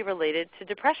tend to be related to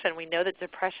depression. We know that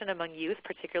depression among youth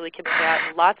particularly can play out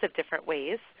in lots of different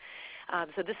ways.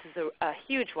 So this is a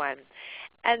huge one.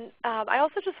 And I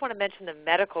also just want to mention the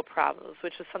medical problems,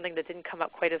 which was something that didn't come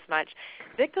up quite as much.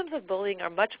 Victims of bullying are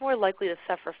much more likely to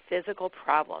suffer physical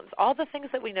problems, all the things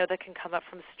that we know that can come up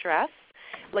from stress,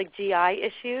 like GI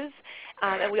issues.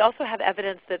 And we also have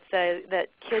evidence that says that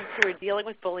kids who are dealing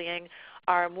with bullying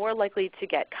are more likely to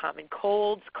get common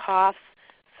colds, coughs,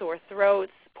 sore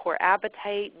throats, poor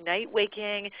appetite, night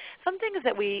waking, some things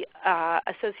that we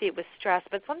associate with stress,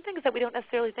 but some things that we don't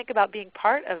necessarily think about being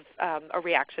part of a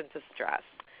reaction to stress.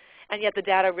 And yet the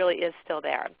data really is still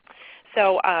there.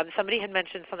 So somebody had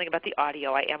mentioned something about the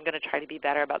audio. I am going to try to be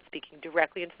better about speaking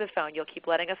directly into the phone. You'll keep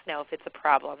letting us know if it's a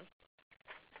problem.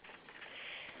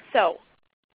 So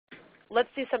let's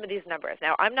do some of these numbers.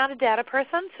 Now, I'm not a data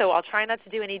person, so I'll try not to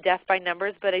do any death by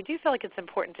numbers, but I do feel like it's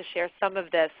important to share some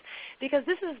of this because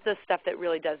this is the stuff that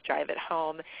really does drive it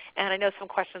home. And I know some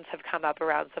questions have come up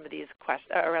around some of these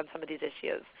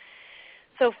issues.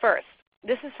 So first,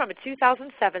 this is from a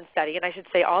 2007 study, and I should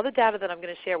say all the data that I'm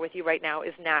going to share with you right now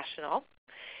is national.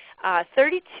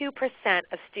 32%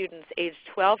 of students aged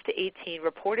 12 to 18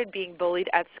 reported being bullied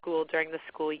at school during the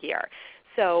school year.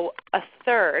 So a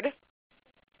third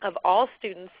of all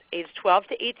students aged 12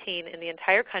 to 18 in the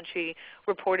entire country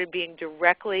reported being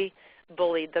directly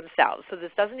bullied themselves. So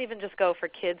this doesn't even just go for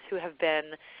kids who have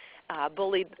been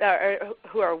bullied, or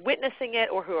who are witnessing it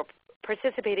or who are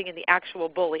participating in the actual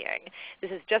bullying.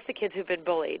 This is just the kids who've been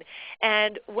bullied.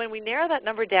 And when we narrow that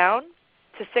number down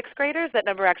to 6th graders, that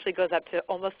number actually goes up to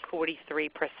almost 43%.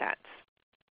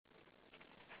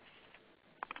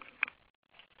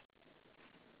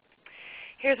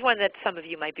 Here's one that some of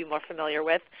you might be more familiar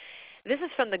with. This is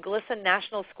from the GLSEN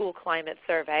National School Climate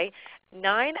Survey.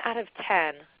 9 out of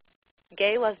 10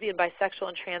 gay, lesbian, bisexual,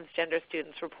 and transgender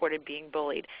students reported being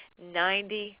bullied.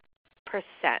 90%.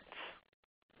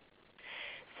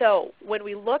 So when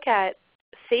we look at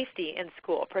safety in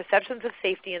school, perceptions of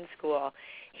safety in school,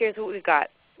 here's what we've got.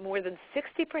 More than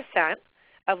 60%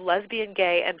 of lesbian,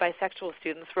 gay, and bisexual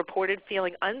students reported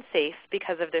feeling unsafe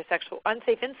because of their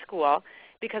unsafe in school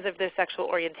because of their sexual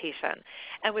orientation.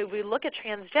 And when we look at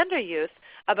transgender youth,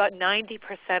 about 90%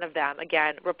 of them,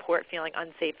 again, report feeling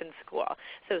unsafe in school.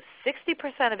 So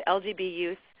 60% of LGB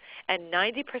youth and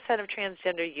 90% of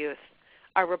transgender youth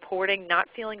are reporting not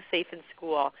feeling safe in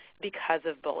school because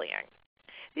of bullying.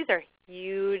 These are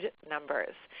huge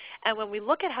numbers. And when we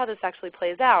look at how this actually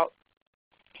plays out,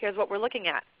 here's what we're looking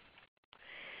at.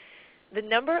 The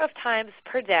number of times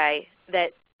per day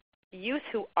that youth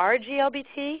who are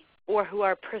GLBT or who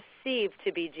are perceived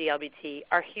to be GLBT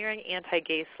are hearing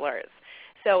anti-gay slurs.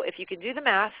 So if you can do the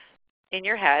math in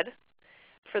your head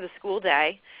for the school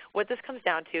day, what this comes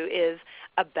down to is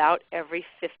about every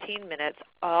 15 minutes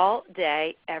all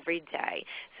day, every day.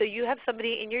 So you have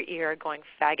somebody in your ear going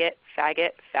faggot,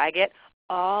 faggot, faggot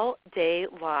all day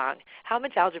long. How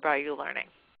much algebra are you learning?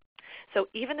 So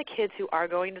even the kids who are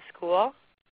going to school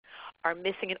are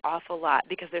missing an awful lot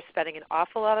because they're spending an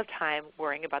awful lot of time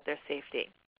worrying about their safety.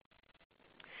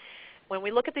 When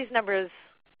we look at these numbers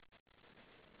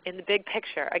in the big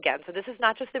picture, again, so this is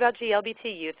not just about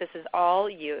GLBT youth, this is all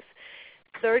youth.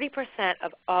 30%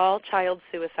 of all child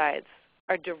suicides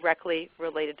are directly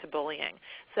related to bullying.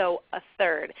 So a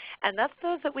third. And that's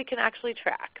those that we can actually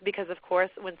track because, of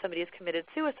course, when somebody has committed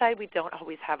suicide, we don't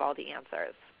always have all the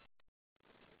answers.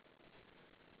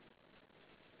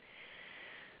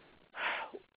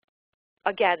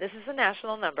 Again, this is a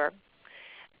national number.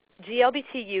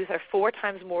 GLBT youth are 4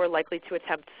 times more likely to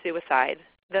attempt suicide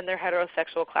than their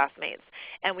heterosexual classmates.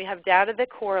 And we have data that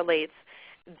correlates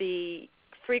the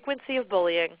frequency of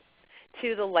bullying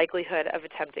to the likelihood of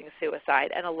attempting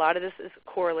suicide. And a lot of this is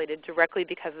correlated directly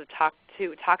because of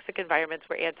toxic environments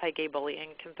where anti-gay bullying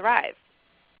can thrive.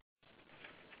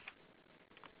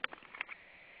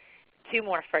 2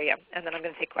 more for you, and then I'm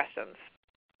going to take questions.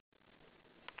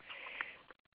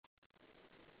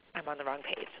 I'm on the wrong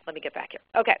page. Let me get back here.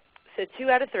 Okay, so 2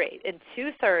 out of 3. In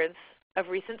 2/3 of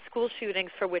recent school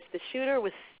shootings for which the shooter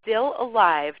was still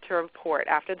alive to report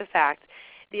after the fact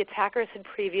the attackers had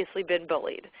previously been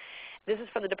bullied. This is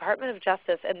from the Department of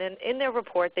Justice, and then in their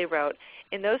report they wrote,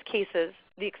 in those cases,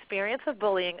 the experience of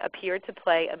bullying appeared to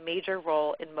play a major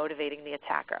role in motivating the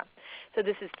attacker. So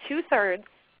this is 2/3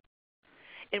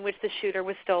 in which the shooter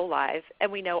was still alive,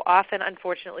 and we know often,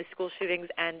 unfortunately, school shootings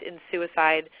end in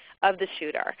suicide of the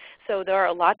shooter. So there are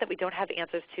a lot that we don't have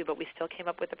answers to, but we still came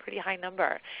up with a pretty high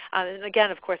number. And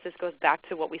again, of course, this goes back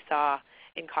to what we saw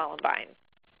in Columbine.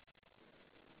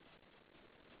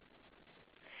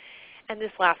 And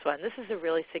this last one, this is a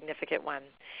really significant one.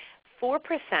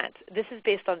 4%, this is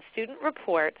based on student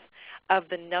reports of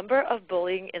the number of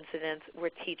bullying incidents where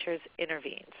teachers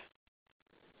intervened.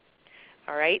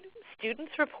 All right?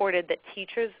 Students reported that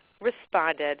teachers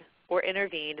responded or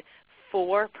intervened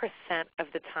 4% of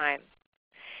the time.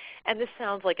 And this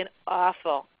sounds like an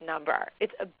awful number.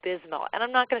 It's abysmal. And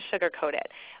I'm not going to sugarcoat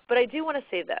it. But I do want to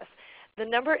say this. The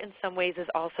number in some ways is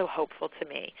also hopeful to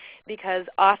me, because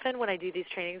often when I do these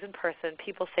trainings in person,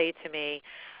 people say to me,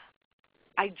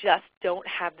 I just don't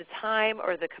have the time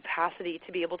or the capacity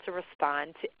to be able to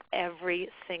respond to every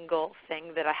single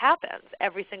thing that happens,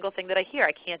 every single thing that I hear.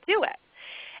 I can't do it.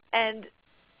 And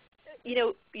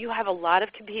you have a lot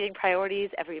of competing priorities.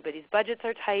 Everybody's budgets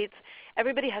are tight.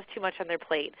 Everybody has too much on their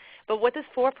plate. But what this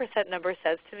 4% number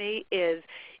says to me is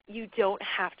you don't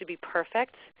have to be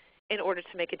perfect in order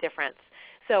to make a difference.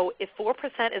 So if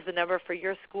 4% is the number for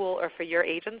your school or for your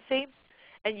agency,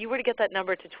 and you were to get that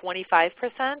number to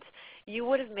 25%, you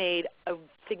would have made a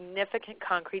significant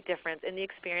concrete difference in the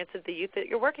experience of the youth that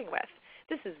you're working with.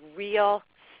 This is real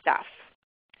stuff.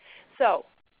 So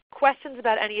questions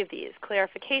about any of these?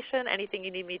 Clarification, anything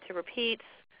you need me to repeat,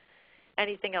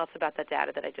 anything else about that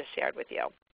data that I just shared with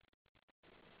you?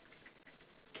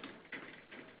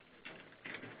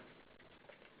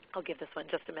 I'll give this one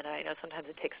just a minute. I know sometimes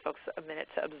it takes folks a minute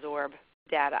to absorb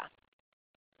data.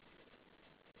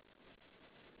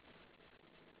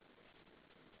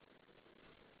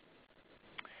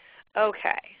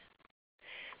 Okay.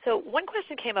 So one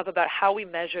question came up about how we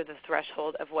measure the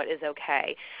threshold of what is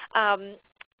okay. I'm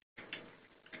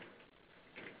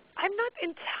not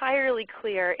entirely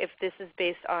clear if this is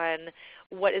based on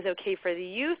what is okay for the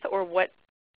youth or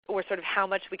sort of how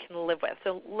much we can live with.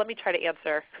 So let me try to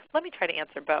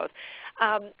answer both.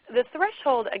 The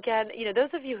threshold, again, those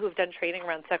of you who have done training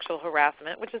around sexual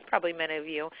harassment, which is probably many of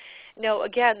you, know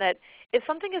again that if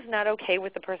something is not okay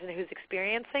with the person who's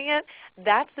experiencing it,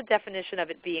 that's the definition of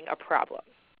it being a problem.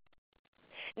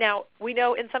 Now, we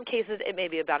know in some cases it may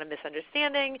be about a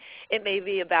misunderstanding. It may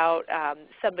be about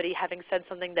somebody having said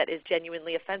something that is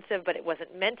genuinely offensive, but it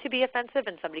wasn't meant to be offensive,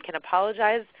 and somebody can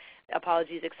apologize.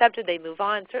 Apologies accepted, they move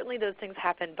on. Certainly those things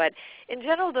happen, but in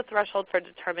general the threshold for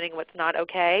determining what's not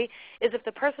okay is if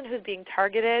the person who's being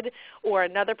targeted or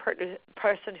another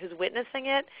person who's witnessing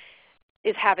it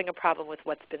is having a problem with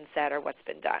what's been said or what's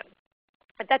been done.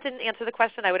 If that didn't answer the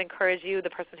question, I would encourage you, the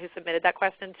person who submitted that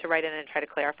question, to write in and try to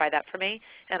clarify that for me,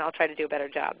 and I'll try to do a better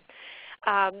job.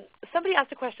 Somebody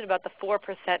asked a question about the 4%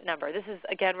 number. This is,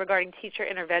 again, regarding teacher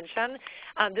intervention.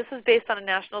 This is based on a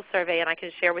national survey, and I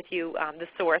can share with you the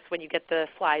source when you get the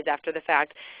slides after the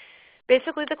fact.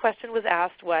 Basically, the question was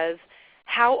asked was,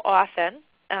 how often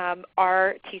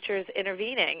are teachers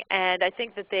intervening? And I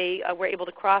think that they were able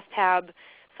to cross-tab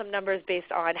some numbers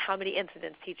based on how many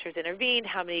incidents teachers intervened,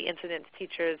 how many incidents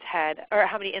teachers had, or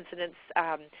how many incidents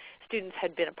students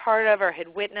had been a part of or had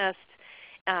witnessed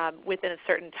within a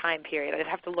certain time period. I'd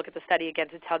have to look at the study again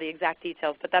to tell the exact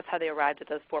details, but that's how they arrived at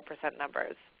those 4%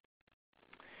 numbers.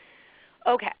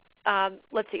 Okay,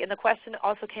 let's see. And the question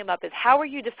also came up is, how are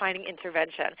you defining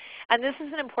intervention? And this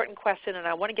is an important question, and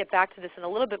I want to get back to this in a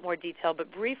little bit more detail,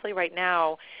 but briefly right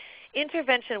now,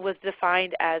 intervention was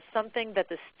defined as something that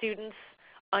the students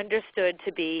understood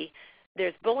to be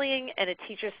there's bullying and a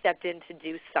teacher stepped in to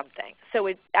do something. So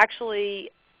it actually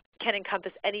can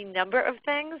encompass any number of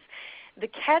things. The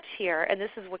catch here, and this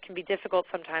is what can be difficult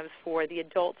sometimes for the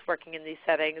adults working in these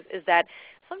settings, is that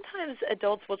sometimes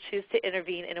adults will choose to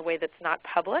intervene in a way that's not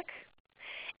public.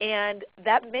 And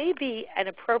that may be an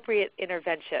appropriate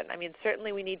intervention. I mean,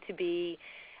 certainly we need to be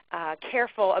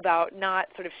careful about not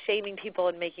sort of shaming people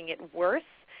and making it worse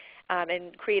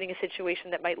and creating a situation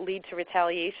that might lead to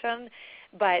retaliation.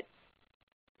 But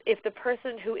if the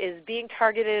person who is being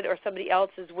targeted or somebody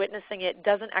else is witnessing it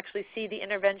doesn't actually see the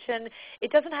intervention,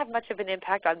 it doesn't have much of an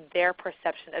impact on their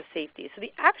perception of safety. So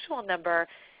the actual number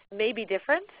may be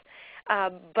different,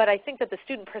 but I think that the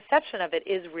student perception of it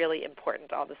is really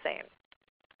important all the same.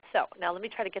 So now let me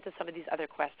try to get to some of these other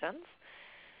questions.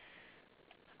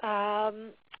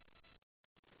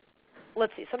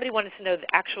 let's see, somebody wanted to know the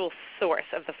actual source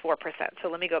of the 4%. So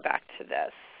let me go back to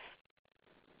this.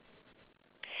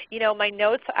 You know, my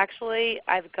notes actually,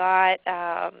 I've got,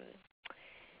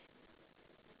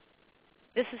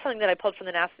 this is something that I pulled from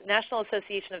the National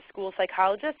Association of School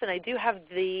Psychologists, and I do have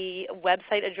the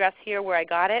website address here where I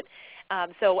got it.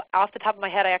 So off the top of my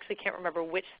head, I actually can't remember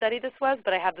which study this was,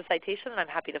 but I have the citation, and I'm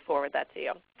happy to forward that to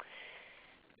you.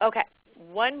 Okay,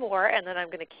 one more, and then I'm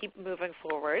going to keep moving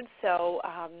forward. So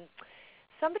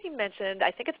somebody mentioned, I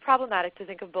think it's problematic to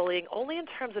think of bullying only in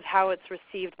terms of how it's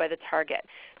received by the target.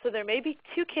 So there may be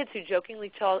two kids who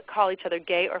jokingly call each other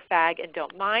gay or fag and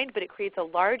don't mind, but it creates a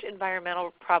large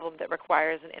environmental problem that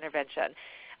requires an intervention.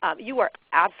 You are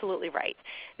absolutely right.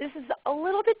 This is a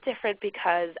little bit different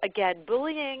because, again,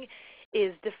 bullying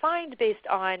is defined based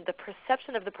on the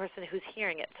perception of the person who's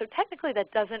hearing it. So technically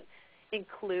that doesn't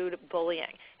include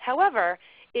bullying. However,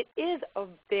 it is a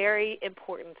very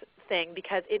important thing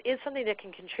because it is something that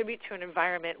can contribute to an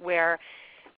environment where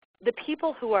the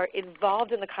people who are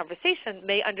involved in the conversation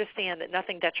may understand that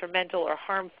nothing detrimental or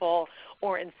harmful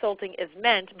or insulting is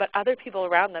meant, but other people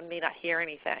around them may not hear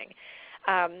anything.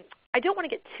 I don't want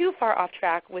to get too far off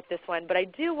track with this one, but I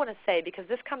do want to say, because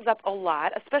this comes up a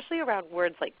lot, especially around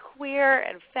words like queer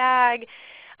and fag,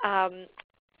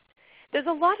 there's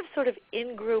a lot of sort of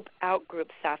in-group, out-group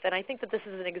stuff, and I think that this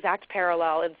is an exact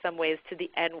parallel in some ways to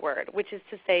the N-word, which is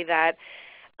to say that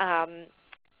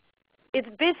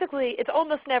it's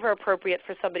almost never appropriate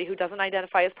for somebody who doesn't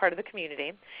identify as part of the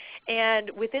community, and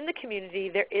within the community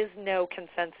there is no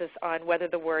consensus on whether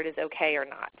the word is okay or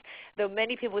not, though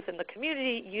many people within the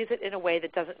community use it in a way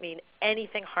that doesn't mean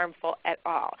anything harmful at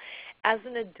all. As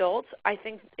an adult, I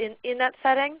think in that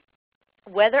setting,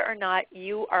 whether or not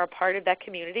you are a part of that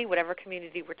community, whatever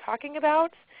community we're talking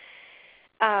about,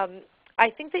 I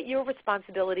think that your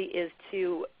responsibility is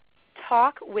to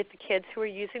talk with the kids who are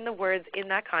using the words in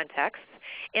that context,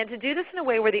 and to do this in a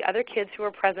way where the other kids who are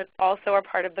present also are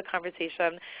part of the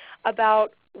conversation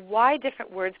about why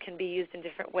different words can be used in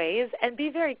different ways, and be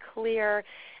very clear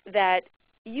that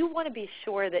you want to be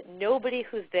sure that nobody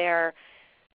who's there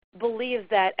believes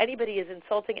that anybody is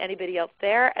insulting anybody else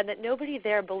there, and that nobody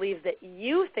there believes that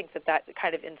you think that that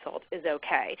kind of insult is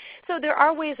okay. So there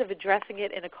are ways of addressing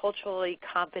it in a culturally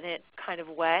competent kind of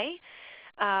way,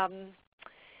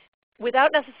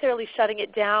 without necessarily shutting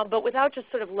it down, but without just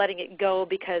sort of letting it go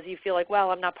because you feel like,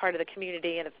 well, I'm not part of the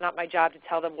community and it's not my job to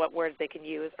tell them what words they can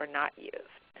use or not use.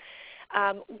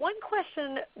 One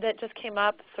question that just came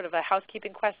up, sort of a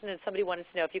housekeeping question, is somebody wanted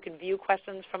to know if you can view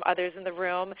questions from others in the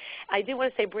room. I do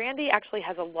want to say Brandy actually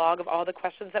has a log of all the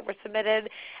questions that were submitted,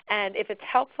 and if it's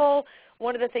helpful,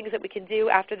 one of the things that we can do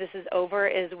after this is over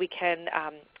is we can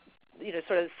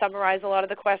sort of summarize a lot of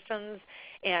the questions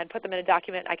and put them in a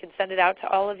document. I can send it out to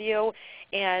all of you,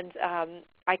 and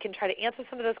I can try to answer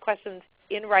some of those questions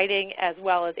in writing as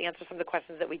well as answer some of the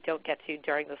questions that we don't get to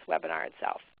during this webinar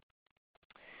itself.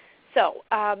 So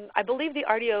I believe the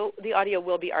audio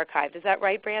will be archived. Is that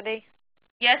right, Brandy?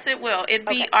 Yes, it will. It'll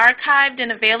be archived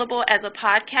and available as a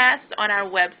podcast on our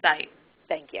website.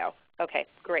 Thank you. Okay,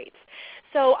 great.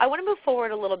 So I want to move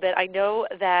forward a little bit. I know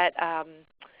that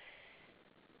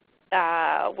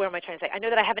what am I trying to say? I know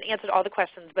that I haven't answered all the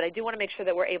questions, but I do want to make sure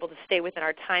that we're able to stay within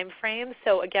our time frame.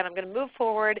 So again, I'm going to move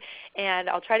forward, and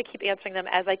I'll try to keep answering them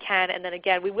as I can. And then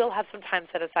again, we will have some time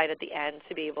set aside at the end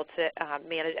to be able to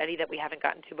manage any that we haven't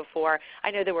gotten to before.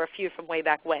 I know there were a few from way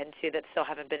back when, too, that still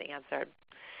haven't been answered.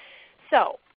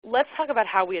 So let's talk about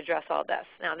how we address all this.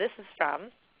 Now, this is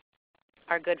from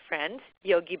our good friend,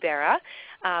 Yogi Berra,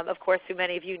 of course, who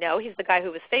many of you know. He's the guy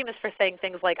who was famous for saying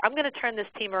things like, I'm going to turn this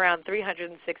team around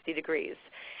 360 degrees.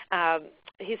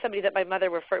 He's somebody that my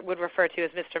mother would refer to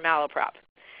as Mr. Malaprop.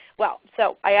 Well,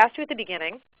 so I asked you at the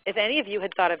beginning if any of you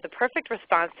had thought of the perfect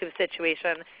response to a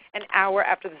situation an hour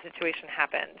after the situation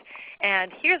happened.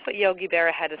 And here's what Yogi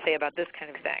Berra had to say about this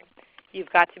kind of thing.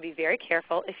 You've got to be very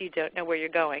careful if you don't know where you're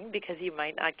going because you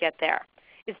might not get there.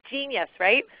 It's genius,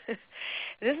 right?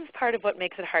 This is part of what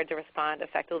makes it hard to respond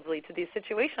effectively to these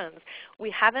situations.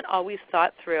 We haven't always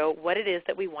thought through what it is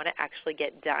that we want to actually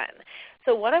get done.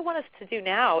 So what I want us to do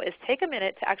now is take a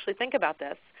minute to actually think about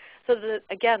this so that,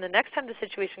 again, the next time the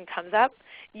situation comes up,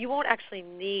 you won't actually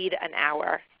need an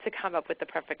hour to come up with the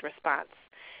perfect response.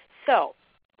 So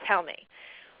tell me,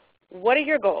 what are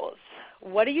your goals?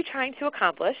 What are you trying to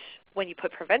accomplish when you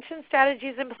put prevention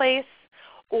strategies in place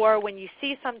or when you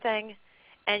see something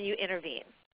and you intervene?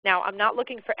 Now, I'm not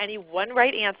looking for any one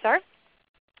right answer.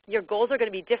 Your goals are going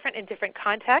to be different in different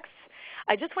contexts.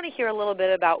 I just want to hear a little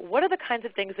bit about what are the kinds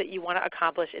of things that you want to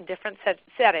accomplish in different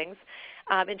settings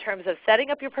in terms of setting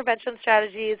up your prevention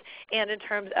strategies and in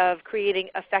terms of creating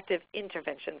effective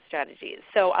intervention strategies.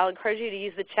 So I'll encourage you to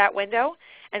use the chat window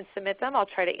and submit them. I'll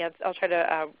try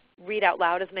to read out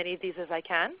loud as many of these as I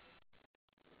can.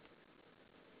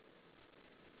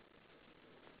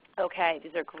 Okay,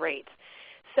 these are great.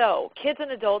 So kids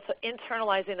and adults are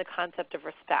internalizing the concept of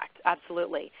respect,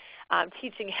 absolutely.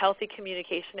 Teaching healthy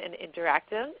communication and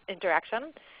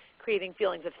interaction, creating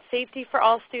feelings of safety for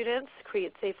all students,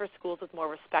 create safer schools with more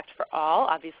respect for all.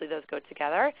 Obviously those go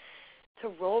together. To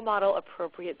role model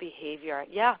appropriate behavior.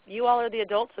 Yeah, you all are the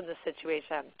adults in this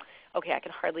situation. Okay, I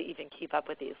can hardly even keep up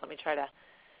with these. Let me try to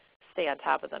stay on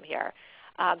top of them here.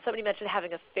 Somebody mentioned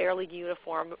having a fairly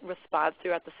uniform response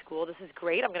throughout the school. This is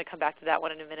great. I'm going to come back to that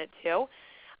one in a minute too.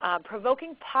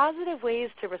 Provoking positive ways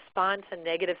to respond to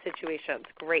negative situations.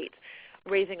 Great.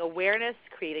 Raising awareness,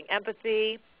 creating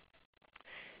empathy,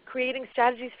 creating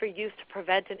strategies for youth to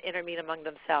prevent and intervene among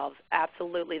themselves.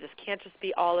 Absolutely. This can't just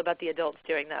be all about the adults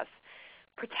doing this.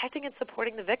 Protecting and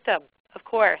supporting the victim, of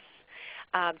course.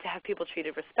 To have people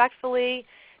treated respectfully,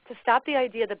 to stop the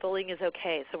idea that bullying is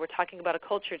okay. So we're talking about a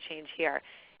culture change here.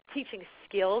 Teaching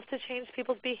skills to change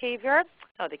people's behavior.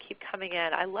 Oh, they keep coming in.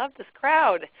 I love this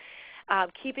crowd.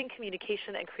 Keeping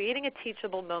communication and creating a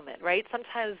teachable moment, right?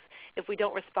 Sometimes if we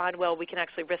don't respond well, we can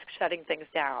actually risk shutting things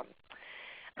down.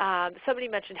 Somebody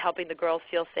mentioned helping the girls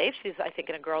feel safe. She's, I think,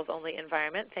 in a girls-only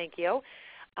environment. Thank you.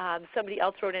 Somebody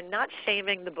else wrote in, not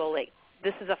shaming the bully.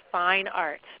 This is a fine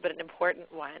art, but an important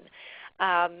one.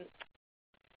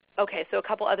 Okay, so a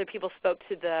couple other people spoke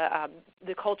to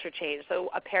the culture change. So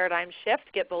a paradigm shift,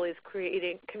 get bullies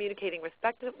communicating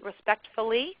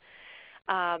respectfully,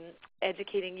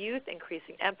 educating youth,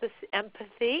 increasing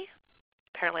empathy.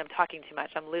 Apparently I'm talking too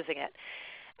much. I'm losing it.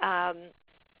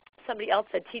 Somebody else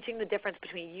said teaching the difference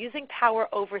between using power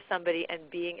over somebody and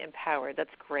being empowered. That's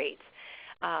great.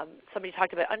 Somebody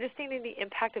talked about understanding the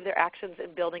impact of their actions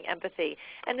and building empathy.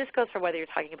 And this goes for whether you're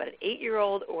talking about an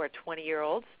 8-year-old or a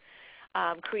 20-year-old.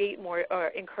 Create more or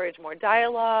encourage more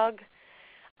dialogue.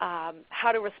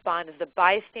 How to respond as the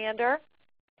bystander.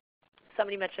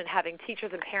 Somebody mentioned having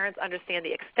teachers and parents understand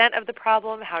the extent of the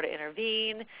problem, how to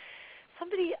intervene.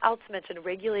 Somebody else mentioned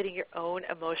regulating your own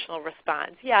emotional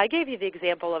response. Yeah, I gave you the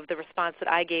example of the response that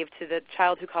I gave to the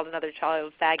child who called another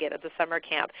child faggot at the summer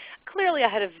camp. Clearly I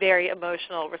had a very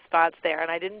emotional response there,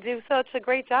 and I didn't do such a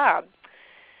great job.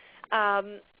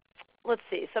 Let's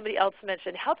see, somebody else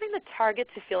mentioned helping the target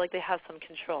to feel like they have some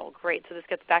control. Great, so this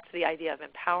gets back to the idea of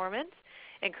empowerment,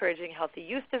 encouraging healthy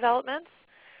youth development.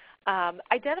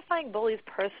 Identifying bullies'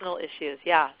 personal issues,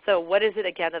 yeah. So what is it,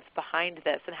 again, that's behind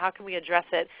this, and how can we address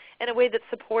it in a way that's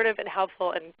supportive and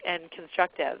helpful and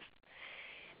constructive?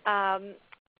 And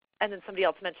then somebody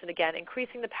else mentioned, again,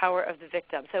 increasing the power of the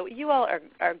victim. So you all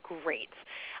are great.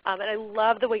 And I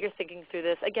love the way you're thinking through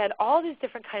this. Again, all these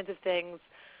different kinds of things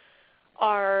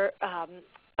are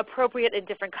appropriate in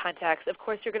different contexts. Of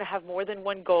course, you're going to have more than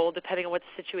one goal depending on what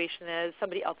the situation is.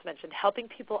 Somebody else mentioned helping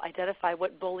people identify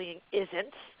what bullying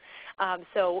isn't.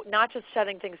 So not just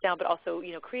shutting things down, but also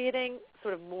creating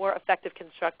sort of more effective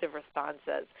constructive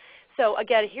responses. So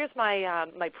again, here's my,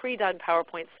 my pre-done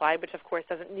PowerPoint slide, which of course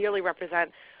doesn't nearly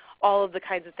represent all of the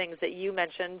kinds of things that you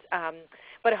mentioned,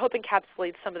 but I hope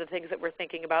encapsulates some of the things that we're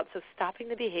thinking about. So stopping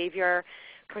the behavior,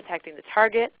 protecting the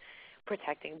target,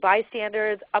 protecting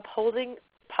bystanders, upholding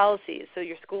policies, so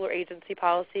your school or agency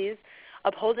policies,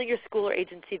 upholding your school or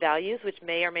agency values, which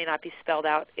may or may not be spelled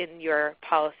out in your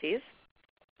policies,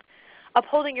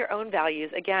 upholding your own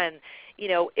values. Again,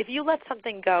 if you let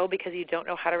something go because you don't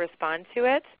know how to respond to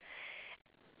it,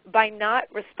 by not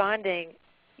responding,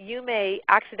 you may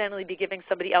accidentally be giving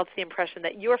somebody else the impression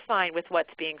that you're fine with what's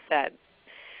being said.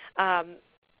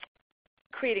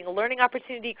 Creating a learning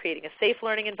opportunity, creating a safe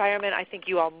learning environment. I think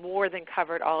you all more than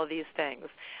covered all of these things.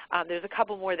 There's a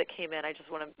couple more that came in. I just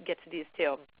want to get to these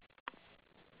too.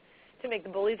 To make the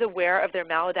bullies aware of their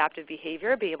maladaptive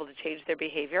behavior, be able to change their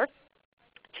behavior.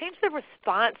 Change their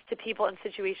response to people and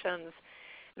situations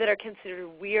that are considered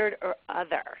weird or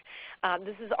other.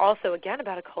 This is also, again,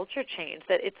 about a culture change,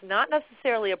 that it's not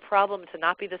necessarily a problem to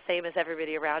not be the same as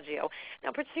everybody around you.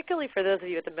 Now, particularly for those of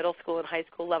you at the middle school and high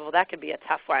school level, that can be a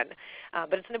tough one,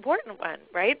 but it's an important one,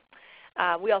 right?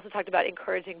 We also talked about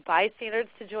encouraging bystanders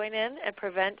to join in and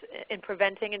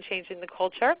preventing and changing the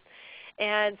culture.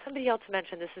 And somebody else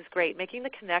mentioned, this is great, making the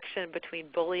connection between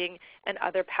bullying and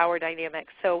other power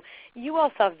dynamics. So you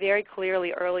all saw very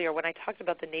clearly earlier when I talked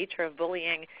about the nature of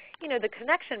bullying, the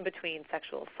connection between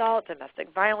sexual assault,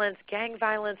 domestic violence, gang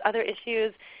violence, other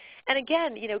issues. And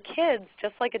again, kids,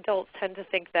 just like adults, tend to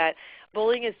think that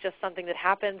bullying is just something that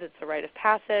happens. It's a rite of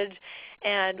passage.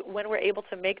 And when we're able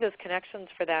to make those connections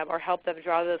for them or help them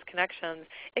draw those connections,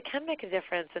 it can make a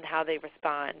difference in how they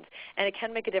respond. And it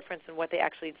can make a difference in what they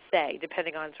actually say,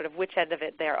 depending on sort of which end of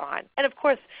it they're on. And of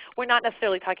course, we're not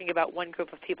necessarily talking about one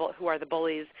group of people who are the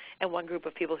bullies and one group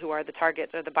of people who are the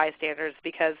targets or the bystanders,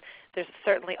 because there's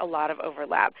certainly a lot of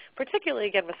overlap, particularly,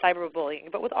 again, with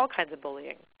cyberbullying, but with all kinds of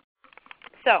bullying.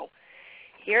 So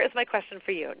here is my question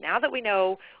for you. Now that we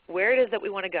know where it is that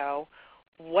we want to go,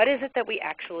 what is it that we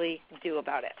actually do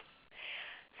about it?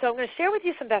 So I'm going to share with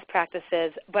you some best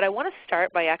practices, but I want to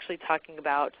start by actually talking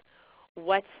about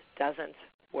what doesn't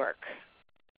work.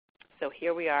 So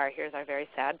here we are. Here's our very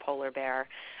sad polar bear.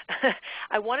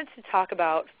 I wanted to talk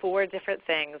about 4 different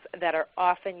things that are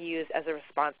often used as a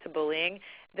response to bullying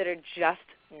that are just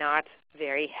not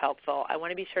very helpful. I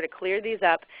want to be sure to clear these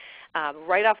up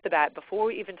right off the bat before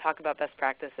we even talk about best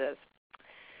practices.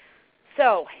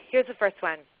 So here's the first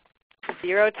one,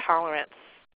 zero tolerance.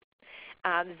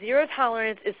 Zero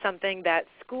tolerance is something that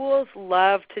schools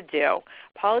love to do.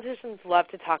 Politicians love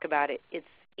to talk about it. It's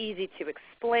easy to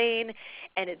explain,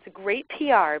 and it's great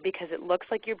PR because it looks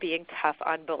like you're being tough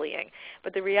on bullying.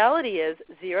 But the reality is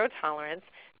zero tolerance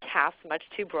casts much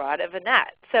too broad of a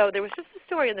net. So there was just a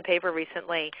story in the paper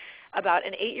recently about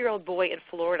an 8-year-old boy in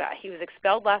Florida. He was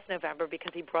expelled last November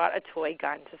because he brought a toy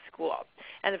gun to school.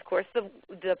 And of course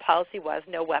the policy was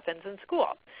no weapons in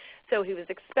school. So he was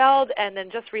expelled, and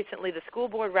then just recently the school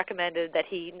board recommended that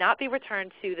he not be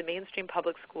returned to the mainstream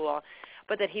public school,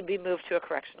 but that he be moved to a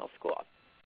correctional school.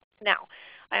 Now,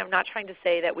 I am not trying to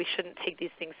say that we shouldn't take these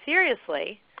things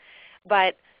seriously,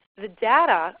 but the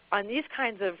data on these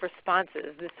kinds of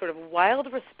responses, this sort of wild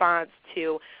response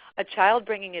to a child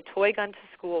bringing a toy gun to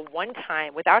school one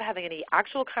time without having any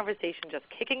actual conversation, just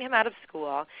kicking him out of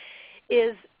school,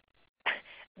 is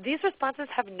these responses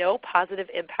have no positive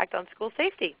impact on school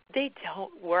safety. They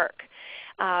don't work.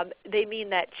 They mean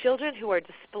that children who are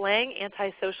displaying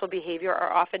antisocial behavior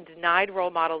are often denied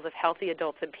role models of healthy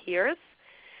adults and peers.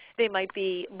 They might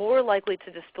be more likely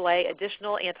to display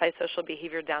additional antisocial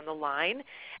behavior down the line.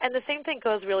 And the same thing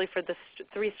goes really for the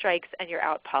 3 strikes and you're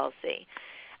out policy.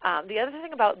 The other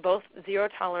thing about both zero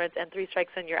tolerance and 3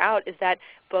 strikes and you're out is that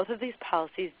both of these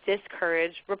policies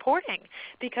discourage reporting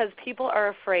because people are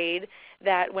afraid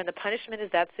that when the punishment is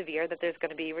that severe that there's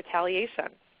going to be retaliation.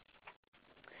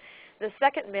 The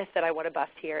second myth that I want to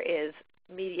bust here is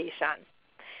mediation.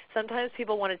 Sometimes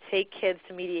people want to take kids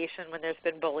to mediation when there's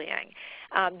been bullying.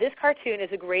 This cartoon is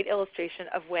a great illustration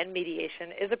of when mediation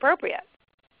is appropriate.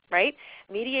 Right?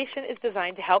 Mediation is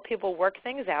designed to help people work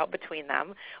things out between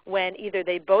them when either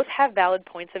they both have valid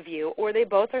points of view or they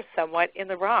both are somewhat in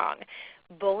the wrong.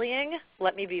 Bullying,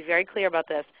 let me be very clear about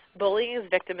this, bullying is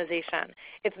victimization.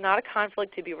 It's not a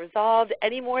conflict to be resolved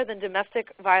any more than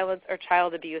domestic violence or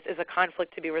child abuse is a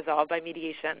conflict to be resolved by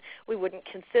mediation. We wouldn't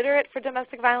consider it for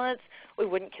domestic violence, we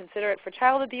wouldn't consider it for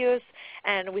child abuse,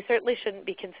 and we certainly shouldn't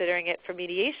be considering it for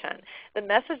mediation. The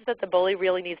message that the bully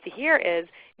really needs to hear is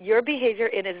your behavior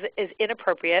is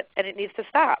inappropriate and it needs to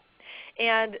stop.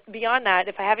 And beyond that,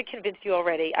 if I haven't convinced you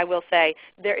already, I will say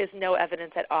there is no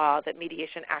evidence at all that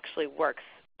mediation actually works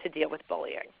to deal with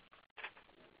bullying.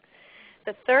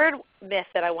 The third myth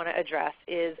that I want to address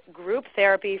is group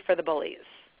therapy for the bullies.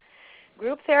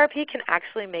 Group therapy can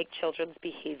actually make children's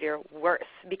behavior worse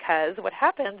because what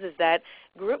happens is that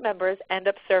group members end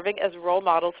up serving as role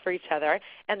models for each other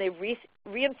and they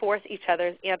reinforce each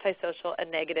other's antisocial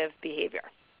and negative behavior.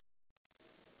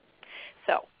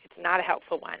 So it's not a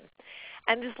helpful one.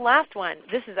 And this last one,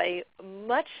 this is a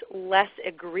much less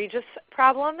egregious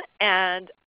problem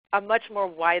and a much more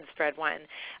widespread one,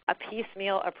 a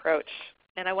piecemeal approach.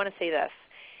 And I want to say this.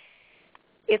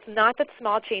 It's not that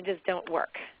small changes don't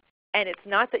work. And it's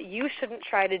not that you shouldn't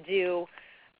try to do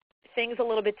things a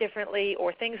little bit differently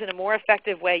or things in a more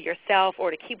effective way yourself or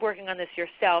to keep working on this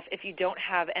yourself if you don't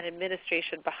have an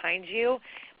administration behind you.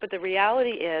 But the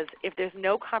reality is if there's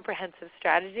no comprehensive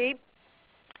strategy,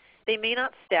 they may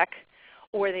not stick,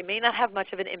 or they may not have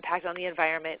much of an impact on the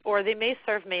environment, or they may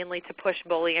serve mainly to push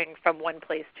bullying from one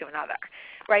place to another.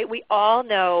 Right? We all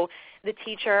know the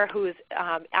teacher who's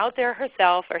out there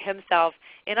herself or himself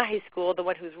in a high school, the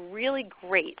one who's really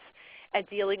great at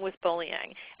dealing with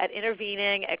bullying, at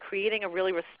intervening, at creating a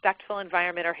really respectful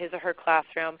environment or his or her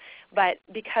classroom. But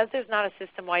because there's not a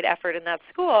system-wide effort in that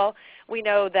school, we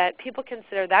know that people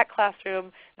consider that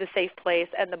classroom the safe place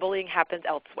and the bullying happens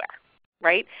elsewhere.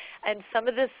 Right? And some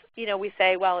of this, we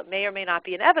say, well, it may or may not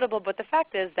be inevitable, but the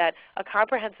fact is that a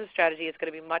comprehensive strategy is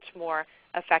going to be much more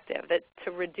effective. That to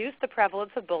reduce the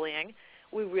prevalence of bullying,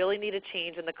 we really need a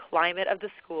change in the climate of the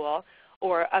school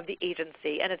or of the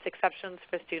agency and its exceptions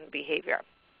for student behavior.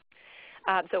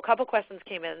 So a couple questions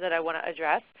came in that I want to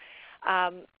address.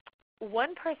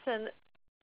 One person,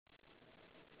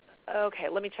 okay,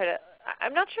 let me try to,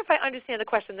 I'm not sure if I understand the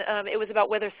question. It was about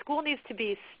whether school needs to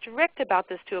be strict about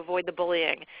this to avoid the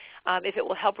bullying, if it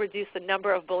will help reduce the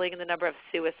number of bullying and the number of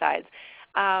suicides.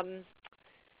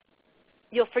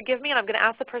 You'll forgive me, and I'm going to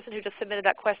ask the person who just submitted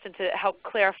that question to help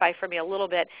clarify for me a little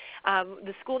bit.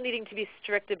 The school needing to be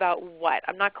strict about what?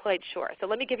 I'm not quite sure. So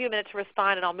let me give you a minute to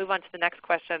respond, and I'll move on to the next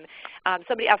question.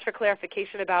 Somebody asked for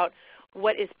clarification about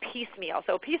what is piecemeal.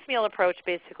 So a piecemeal approach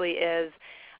basically is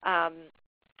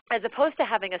as opposed to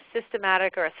having a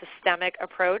systematic or a systemic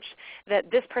approach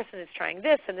that this person is trying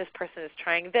this and this person is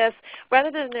trying this, rather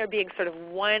than there being sort of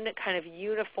one kind of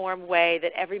uniform way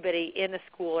that everybody in the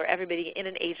school or everybody in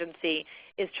an agency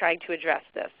is trying to address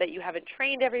this, that you haven't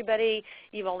trained everybody,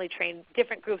 you've only trained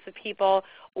different groups of people,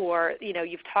 or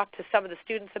you've talked to some of the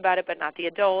students about it but not the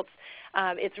adults.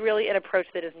 It's really an approach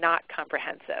that is not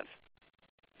comprehensive.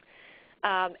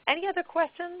 Any other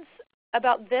questions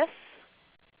about this?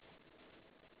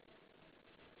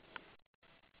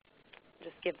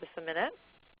 Just give this a minute.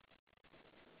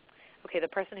 Okay, the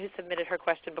person who submitted her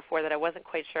question before that I wasn't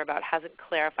quite sure about hasn't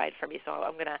clarified for me, so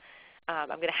I'm going to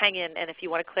hang in, and if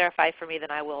you want to clarify for me, then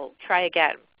I will try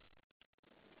again.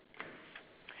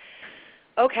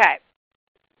 Okay,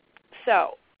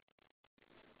 so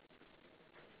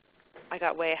I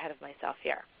got way ahead of myself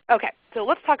here. Okay, so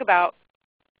let's talk about,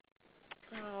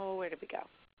 where did we go?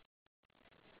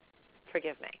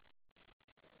 Forgive me.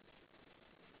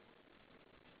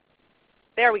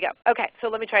 There we go. Okay, so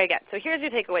let me try again. So here's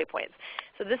your takeaway points.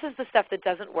 So this is the stuff that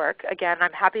doesn't work. Again,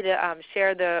 I'm happy to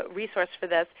share the resource for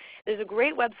this. There's a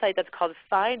great website that's called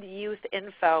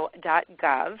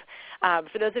findyouthInfo.gov.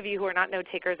 For those of you who are not note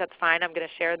takers, that's fine. I'm going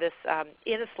to share this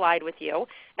in a slide with you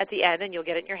at the end, and you'll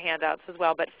get it in your handouts as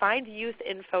well. But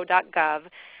findyouthInfo.gov,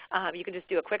 you can just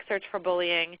do a quick search for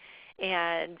bullying,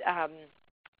 and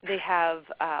they have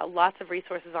lots of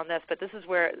resources on this, but this is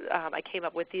where I came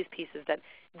up with these pieces that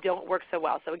don't work so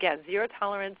well. So again, zero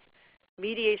tolerance,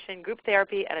 mediation, group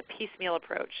therapy, and a piecemeal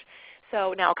approach.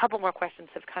 So now a couple more questions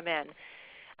have come in.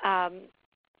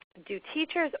 Do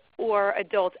teachers or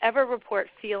adults ever report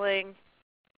feeling,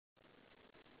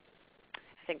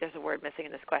 I think there's a word missing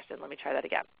in this question. Let me try that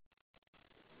again.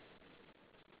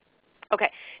 Okay.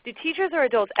 Do teachers or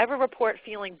adults ever report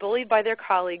feeling bullied by their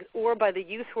colleagues or by the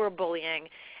youth who are bullying,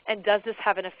 and does this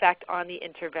have an effect on the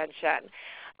intervention?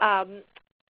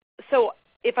 So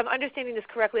if I'm understanding this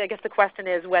correctly, I guess the question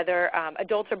is whether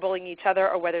adults are bullying each other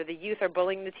or whether the youth are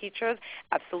bullying the teachers.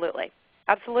 Absolutely.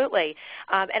 Absolutely.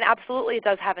 And absolutely it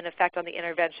does have an effect on the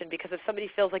intervention, because if somebody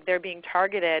feels like they're being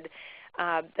targeted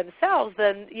themselves,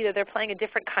 then they're playing a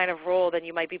different kind of role than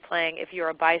you might be playing if you're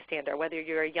a bystander, whether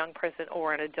you're a young person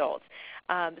or an adult.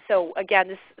 So again,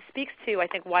 this speaks to, I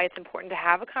think, why it's important to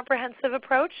have a comprehensive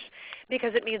approach,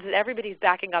 because it means that everybody's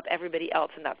backing up everybody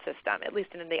else in that system, at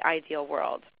least in the ideal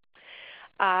world.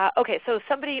 Okay, so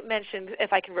somebody mentioned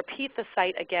if I can repeat the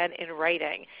site again in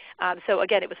writing. So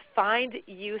again, it was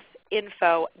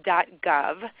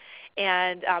findyouthInfo.gov.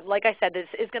 And like I said, this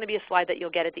is going to be a slide that you'll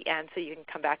get at the end, so you can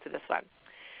come back to this one.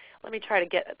 Let me try to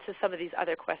get to some of these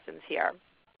other questions here.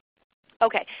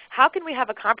 Okay, how can we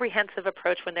have a comprehensive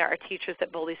approach when there are teachers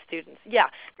that bully students? Yeah,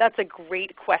 that's a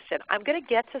great question. I'm going to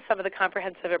get to some of the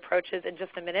comprehensive approaches in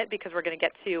just a minute, because we're going to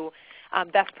get to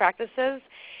best practices.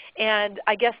 And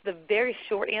I guess the very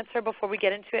short answer before we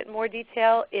get into it in more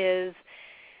detail is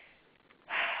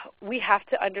we have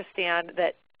to understand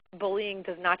that bullying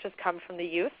does not just come from the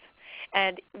youth.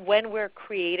 And when we're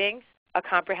creating a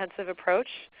comprehensive approach,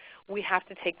 we have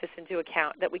to take this into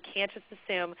account, that we can't just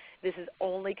assume this is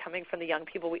only coming from the young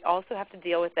people. We also have to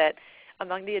deal with it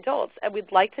among the adults. And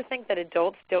we'd like to think that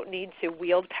adults don't need to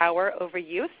wield power over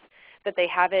youth, that they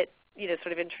have it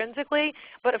sort of intrinsically.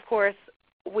 But of course,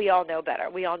 we all know better.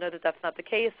 We all know that that's not the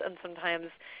case, and sometimes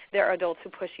there are adults who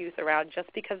push youth around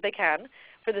just because they can,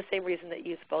 for the same reason that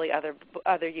youth bully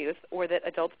other youth, or that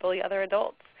adults bully other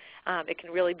adults. It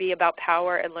can really be about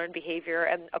power and learned behavior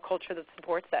and a culture that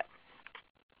supports it.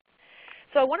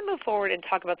 So I want to move forward and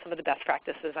talk about some of the best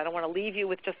practices. I don't want to leave you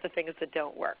with just the things that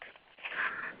don't work.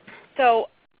 So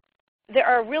there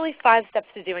are really 5 steps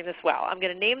to doing this well. I'm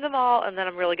going to name them all, and then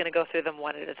I'm really going to go through them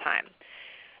one at a time.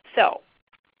 So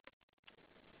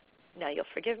now you'll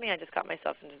forgive me, I just got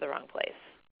myself into the wrong place.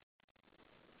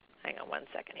 Hang on one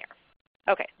second here.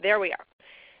 Okay, there we are.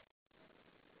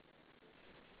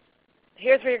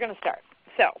 Here's where you're going to start.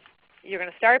 So you're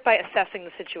going to start by assessing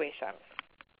the situation.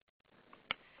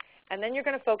 And then you're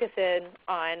going to focus in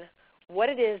on what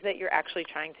it is that you're actually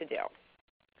trying to do.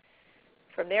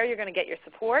 From there, you're going to get your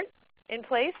support in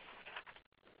place.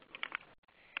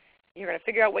 You're going to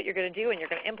figure out what you're going to do, and you're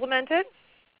going to implement it.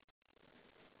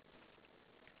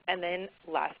 And then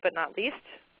last but not least,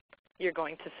 you're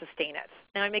going to sustain it.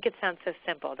 Now I make it sound so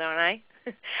simple, don't I?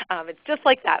 It's just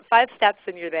like that, 5 steps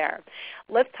and you're there.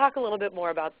 Let's talk a little bit more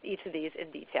about each of these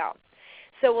in detail.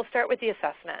 So we'll start with the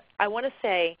assessment. I want to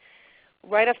say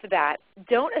right off the bat,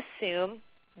 don't assume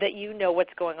that you know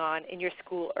what's going on in your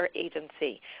school or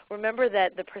agency. Remember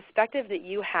that the perspective that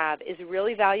you have is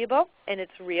really valuable, and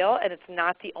it's real, and it's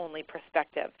not the only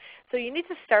perspective. So you need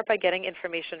to start by getting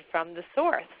information from the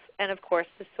source. And of course,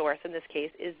 the source in this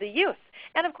case is the youth.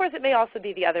 And of course, it may also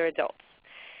be the other adults.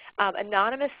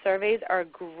 Anonymous surveys are a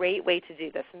great way to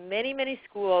do this. Many, many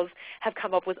schools have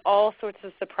come up with all sorts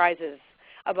of surprises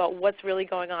about what's really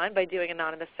going on by doing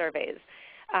anonymous surveys.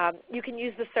 You can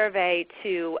use the survey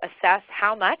to assess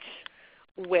how much,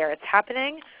 where it's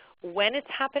happening, when it's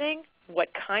happening, what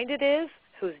kind it is,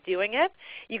 who's doing it.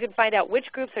 You can find out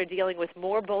which groups are dealing with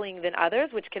more bullying than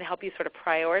others, which can help you sort of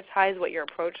prioritize what your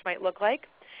approach might look like.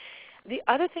 The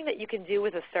other thing that you can do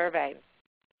with a survey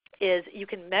is you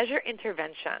can measure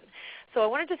intervention. So I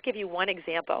want to just give you one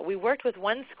example. We worked with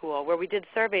one school where we did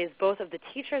surveys both of the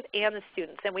teachers and the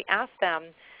students, and we asked them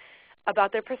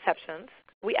about their perceptions.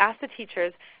 We asked the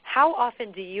teachers, how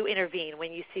often do you intervene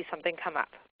when you see something come up?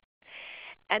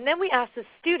 And then we asked the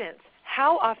students,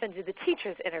 how often do the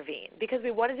teachers intervene? Because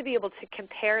we wanted to be able to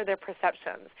compare their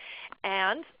perceptions.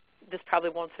 And this probably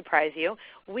won't surprise you,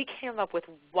 we came up with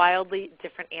wildly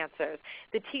different answers.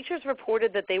 The teachers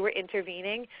reported that they were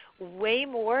intervening way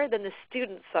more than the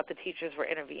students thought the teachers were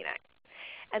intervening.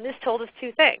 And this told us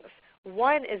 2 things.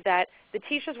 One is that the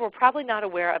teachers were probably not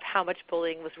aware of how much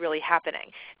bullying was really happening.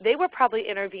 They were probably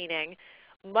intervening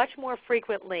much more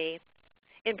frequently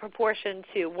in proportion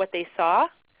to what they saw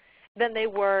than they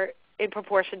were in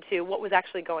proportion to what was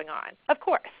actually going on, of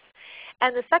course.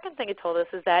 And the second thing it told us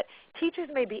is that teachers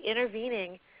may be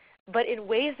intervening, but in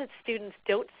ways that students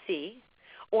don't see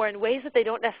or in ways that they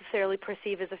don't necessarily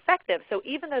perceive as effective. So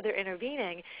even though they're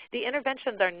intervening, the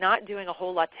interventions are not doing a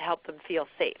whole lot to help them feel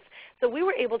safe. So we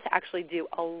were able to actually do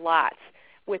a lot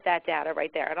with that data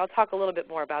right there, and I'll talk a little bit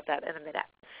more about that in a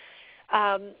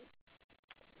minute.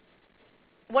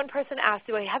 One person asked,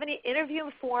 do I have any interview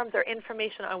forms or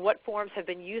information on what forms have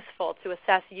been useful to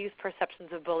assess youth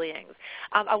perceptions of bullying?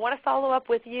 I want to follow up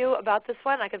with you about this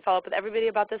one. I can follow up with everybody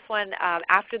about this one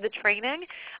after the training.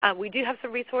 We do have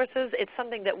some resources. It's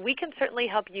something that we can certainly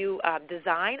help you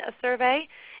design a survey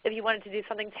if you wanted to do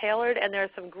something tailored, and there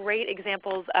are some great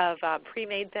examples of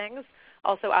pre-made things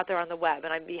also out there on the web,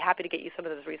 and I'd be happy to get you some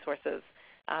of those resources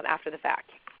after the fact.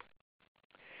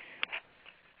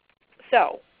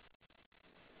 So,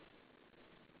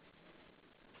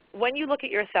 when you look at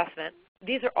your assessment,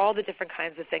 these are all the different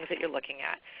kinds of things that you're looking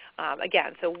at.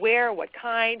 Again, so where, what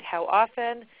kind, how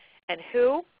often, and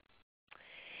who.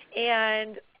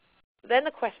 And then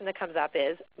the question that comes up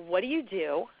is, what do you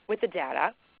do with the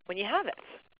data when you have it?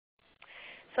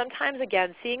 Sometimes,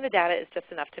 again, seeing the data is just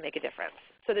enough to make a difference.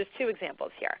 So there's 2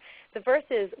 examples here. The first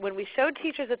is when we showed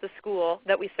teachers at the school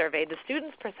that we surveyed the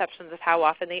students' perceptions of how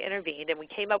often they intervened, and we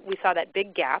saw that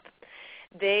big gap,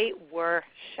 they were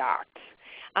shocked.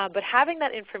 But having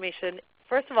that information,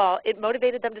 first of all, it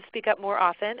motivated them to speak up more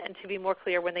often and to be more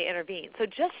clear when they intervene. So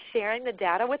just sharing the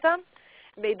data with them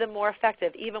made them more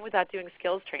effective, even without doing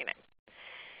skills training.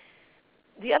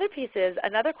 The other piece is,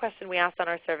 another question we asked on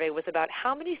our survey was about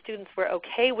how many students were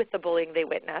okay with the bullying they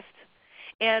witnessed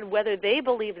and whether they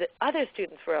believed that other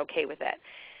students were okay with it.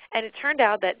 And it turned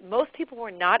out that most people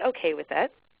were not okay with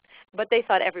it, but they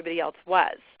thought everybody else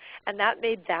was. And that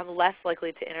made them less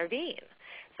likely to intervene.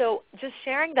 So just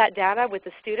sharing that data with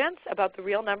the students about the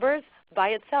real numbers by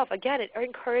itself, again, it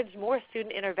encouraged more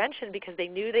student intervention because they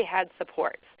knew they had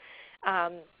support.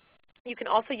 You can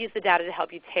also use the data to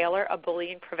help you tailor a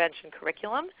bullying prevention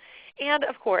curriculum. And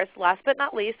of course, last but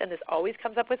not least, and this always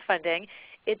comes up with funding,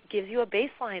 it gives you a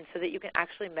baseline so that you can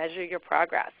actually measure your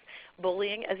progress.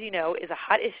 Bullying, as you know, is a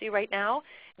hot issue right now.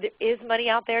 There is money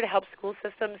out there to help school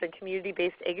systems and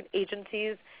community-based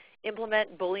agencies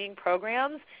implement bullying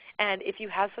programs. And if you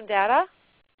have some data,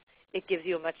 it gives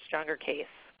you a much stronger case.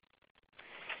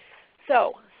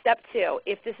 So step 2,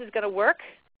 if this is going to work,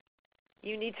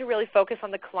 you need to really focus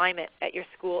on the climate at your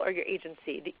school or your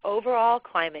agency. The overall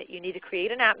climate, you need to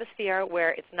create an atmosphere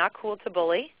where it's not cool to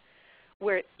bully,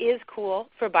 where it is cool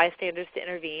for bystanders to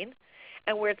intervene,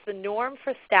 and where it's the norm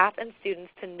for staff and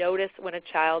students to notice when a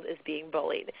child is being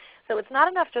bullied. So it's not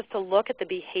enough just to look at the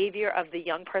behavior of the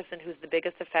young person who's the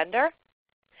biggest offender,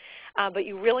 but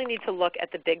you really need to look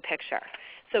at the big picture.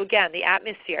 So again, the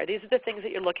atmosphere, these are the things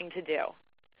that you're looking to do.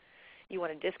 You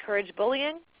want to discourage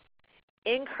bullying,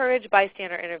 encourage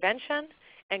bystander intervention,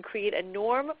 and create a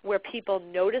norm where people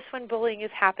notice when bullying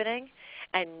is happening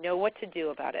and know what to do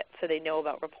about it. So they know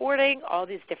about reporting, all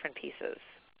these different pieces.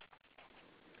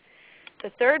 The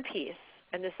third piece,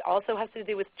 and this also has to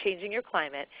do with changing your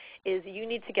climate, is you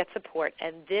need to get support,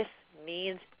 and this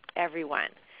means everyone.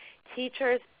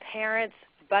 Teachers, parents,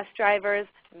 bus drivers,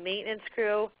 maintenance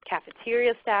crew,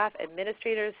 cafeteria staff,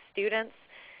 administrators, students.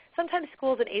 Sometimes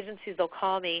schools and agencies, they'll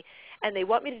call me and they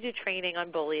want me to do training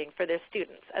on bullying for their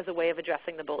students as a way of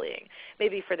addressing the bullying,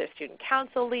 maybe for their student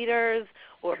council leaders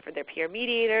or for their peer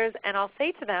mediators. And I'll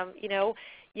say to them, you know,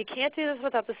 you can't do this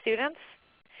without the students,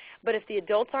 but if the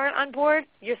adults aren't on board,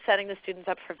 you're setting the students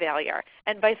up for failure,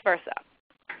 and vice versa.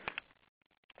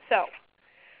 So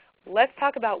let's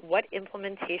talk about what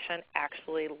implementation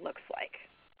actually looks like.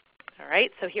 All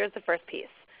right, so here's the first piece,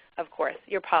 of course,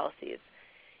 your policies.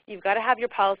 You've got to have your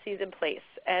policies in place,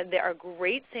 and there are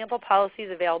great sample policies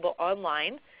available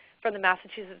online from the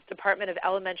Massachusetts Department of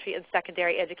Elementary and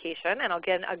Secondary Education, and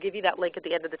again, I'll give you that link at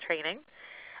the end of the training.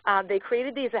 They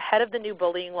created these ahead of the new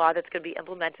bullying law that's going to be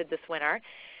implemented this winter,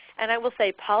 and I will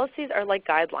say policies are like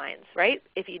guidelines, right?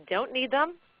 If you don't need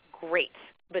them, great,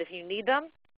 but if you need them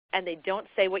and they don't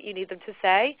say what you need them to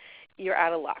say, you're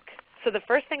out of luck. So the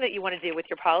first thing that you want to do with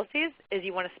your policies is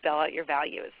you want to spell out your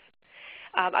values.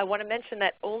 I want to mention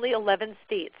that only 11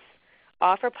 states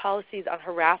offer policies on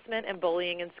harassment and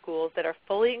bullying in schools that are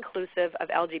fully inclusive of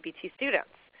LGBT students,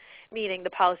 meaning the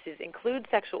policies include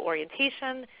sexual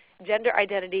orientation, gender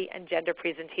identity, and gender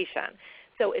presentation.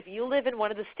 So if you live in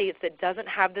one of the states that doesn't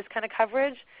have this kind of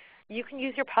coverage, you can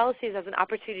use your policies as an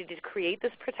opportunity to create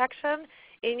this protection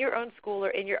in your own school or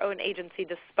in your own agency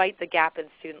despite the gap in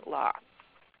student law.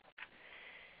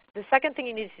 The second thing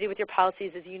you need to do with your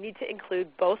policies is you need to include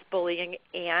both bullying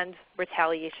and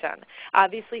retaliation.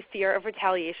 Obviously, fear of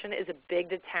retaliation is a big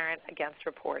deterrent against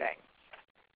reporting.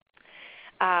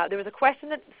 There was a question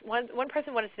that one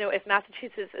person wanted to know if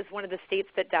Massachusetts is one of the states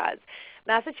that does.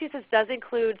 Massachusetts does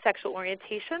include sexual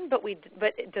orientation, but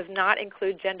it does not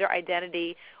include gender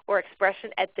identity or expression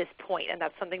at this point, and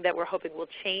that's something that we're hoping will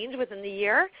change within the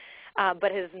year.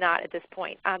 But it is not at this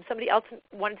point. Somebody else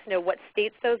wanted to know what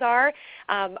states those are.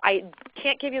 I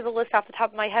can't give you the list off the top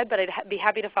of my head, but I'd be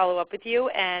happy to follow up with you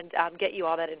and get you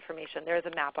all that information. There is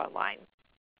a map online.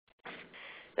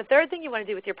 The third thing you want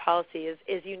to do with your policies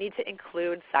is you need to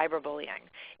include cyberbullying.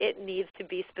 It needs to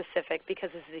be specific because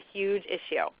this is a huge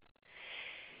issue.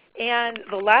 And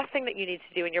the last thing that you need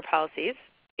to do in your policies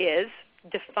is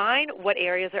define what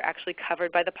areas are actually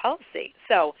covered by the policy.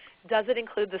 So does it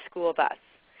include the school bus?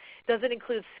 Does it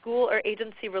include school or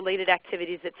agency-related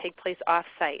activities that take place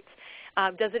off-site?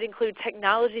 Does it include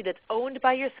technology that's owned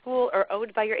by your school or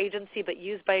owned by your agency but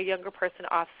used by a younger person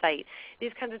off-site?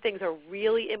 These kinds of things are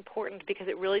really important because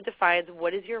it really defines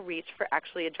what is your reach for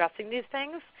actually addressing these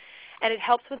things. And it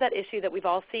helps with that issue that we've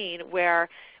all seen where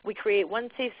we create one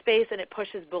safe space and it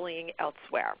pushes bullying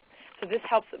elsewhere. So this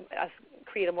helps us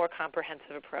create a more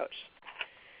comprehensive approach.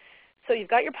 So you've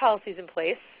got your policies in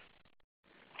place.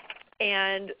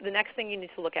 And the next thing you need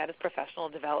to look at is professional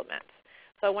development.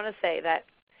 So I want to say that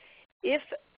if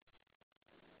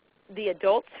the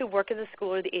adults who work in the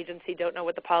school or the agency don't know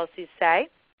what the policies say,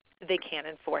 they can't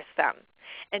enforce them.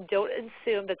 And don't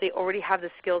assume that they already have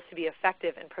the skills to be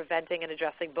effective in preventing and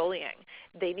addressing bullying.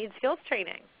 They need skills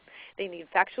training. They need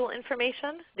factual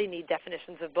information. They need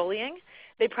definitions of bullying.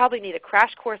 They probably need a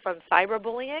crash course on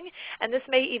cyberbullying, and this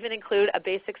may even include a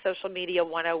basic social media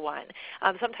 101.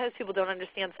 Sometimes people don't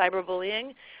understand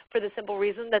cyberbullying for the simple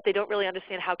reason that they don't really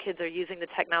understand how kids are using the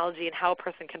technology and how a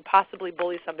person can possibly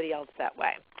bully somebody else that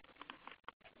way.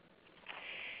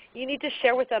 You need to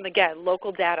share with them, again,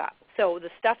 local data. So the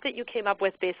stuff that you came up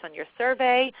with based on your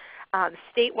survey,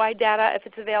 statewide data, if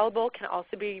it's available, can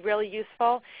also be really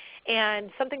useful. And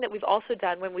something that we've also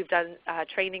done when we've done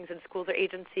trainings in schools or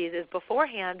agencies is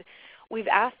beforehand, we've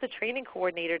asked the training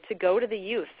coordinator to go to the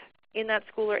youth in that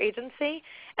school or agency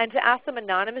and to ask them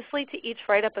anonymously to each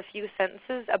write up a few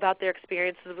sentences about their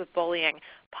experiences with bullying,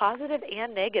 positive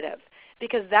and negative,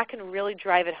 because that can really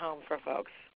drive it home for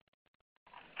folks.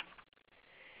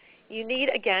 You need,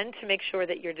 again, to make sure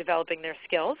that you're developing their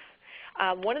skills.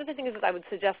 One of the things that I would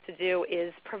suggest to do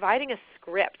is providing a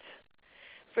script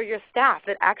for your staff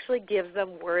that actually gives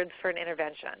them words for an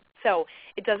intervention. So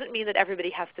it doesn't mean that everybody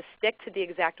has to stick to the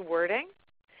exact wording.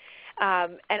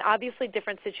 And obviously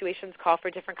different situations call for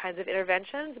different kinds of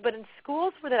interventions, but in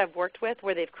schools that I've worked with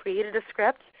where they've created a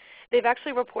script, they've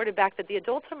actually reported back that the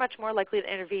adults are much more likely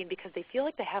to intervene because they feel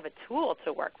like they have a tool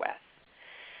to work with.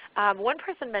 One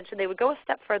person mentioned they would go a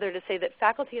step further to say that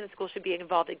faculty in the school should be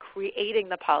involved in creating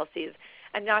the policies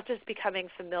and not just becoming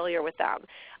familiar with them.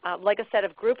 Like a set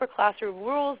of group or classroom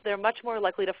rules, they're much more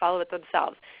likely to follow it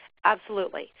themselves.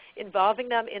 Absolutely. Involving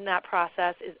them in that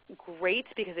process is great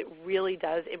because it really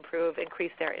does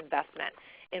increase their investment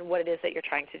in what it is that you're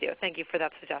trying to do. Thank you for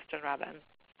that suggestion, Robin.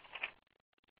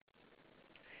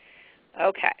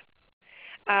 Okay.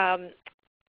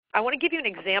 I want to give you an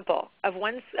example of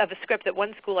a script that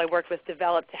one school I worked with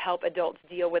developed to help adults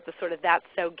deal with the sort of "that's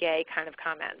so gay" kind of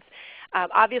comments.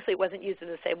 Obviously, it wasn't used in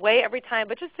the same way every time,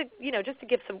 but just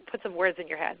to put some words in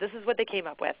your head. This is what they came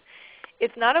up with.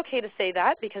 It's not okay to say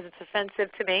that because it's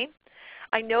offensive to me.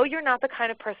 I know you're not the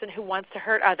kind of person who wants to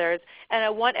hurt others, and I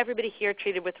want everybody here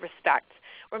treated with respect.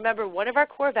 Remember, one of our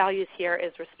core values here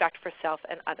is respect for self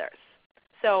and others.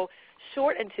 So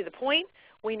short and to the point.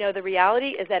 We know the reality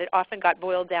is that it often got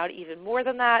boiled down even more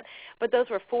than that, but those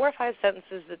were 4 or 5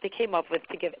 sentences that they came up with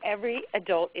to give every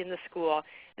adult in the school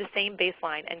the same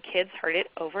baseline, and kids heard it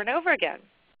over and over again.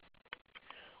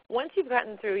 Once you've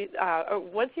gotten through, or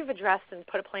once you've addressed and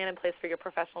put a plan in place for your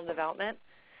professional development,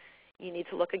 you need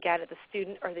to look again at the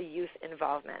student or the youth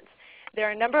involvement. There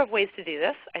are a number of ways to do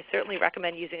this. I certainly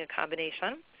recommend using a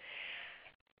combination.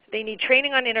 They need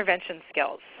training on intervention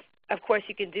skills. Of course,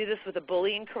 you can do this with a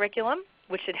bullying curriculum,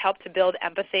 which should help to build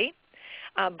empathy.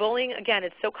 Bullying, again,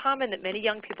 it's so common that many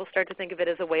young people start to think of it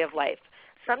as a way of life.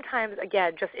 Sometimes,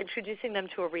 again, just introducing them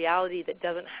to a reality that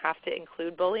doesn't have to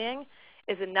include bullying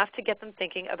is enough to get them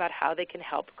thinking about how they can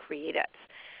help create it.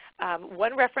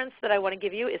 One reference that I want to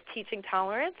give you is teaching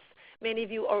tolerance. Many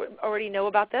of you already know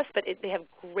about this, but they have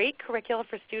great curricula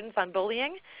for students on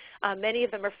bullying. Many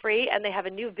of them are free, and they have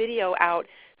a new video out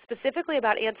specifically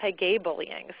about anti-gay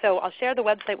bullying. So I'll share the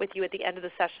website with you at the end of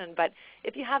the session, but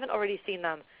if you haven't already seen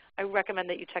them, I recommend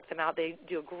that you check them out. They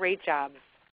do a great job.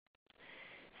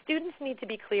 Students need to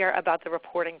be clear about the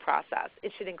reporting process.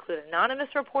 It should include anonymous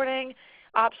reporting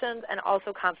options and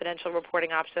also confidential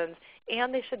reporting options,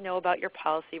 and they should know about your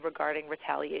policy regarding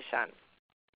retaliation.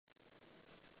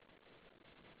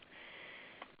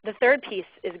 The third piece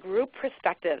is group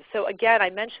perspective. So again,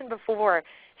 I mentioned before,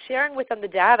 sharing with them the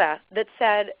data that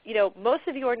said, most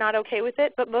of you are not okay with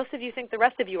it, but most of you think the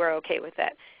rest of you are okay with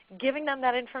it. Giving them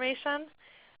that information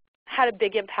had a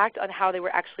big impact on how they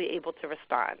were actually able to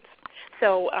respond.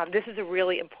 So this is a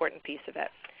really important piece of it.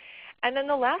 And then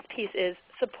the last piece is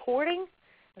supporting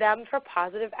them for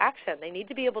positive action. They need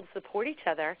to be able to support each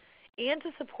other and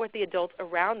to support the adults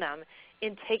around them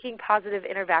in taking positive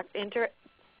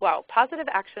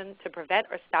action to prevent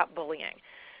or stop bullying.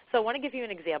 So I want to give you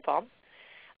an example.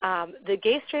 The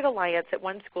Gay Straight Alliance at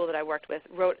one school that I worked with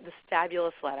wrote this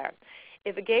fabulous letter.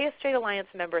 If a Gay Straight Alliance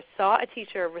member saw a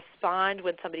teacher respond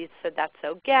when somebody said "that's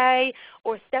so gay,"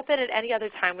 or step in at any other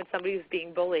time when somebody was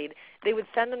being bullied, they would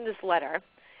send them this letter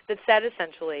that said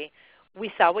essentially,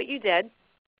 "We saw what you did,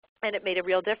 and it made a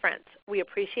real difference. We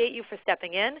appreciate you for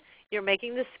stepping in. You're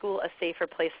making this school a safer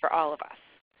place for all of us."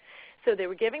 So they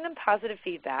were giving them positive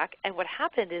feedback, and what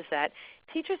happened is that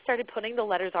teachers started putting the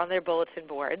letters on their bulletin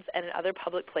boards and in other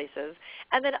public places,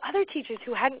 and then other teachers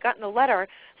who hadn't gotten a letter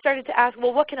started to ask,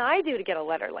 well, what can I do to get a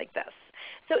letter like this?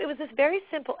 So it was this very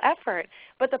simple effort,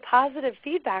 but the positive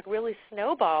feedback really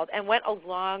snowballed and went a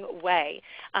long way.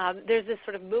 There's this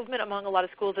sort of movement among a lot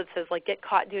of schools that says, like, get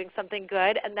caught doing something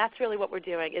good, and that's really what we're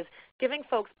doing, is giving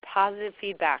folks positive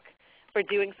feedback for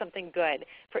doing something good,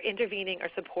 for intervening or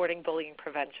supporting bullying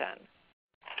prevention.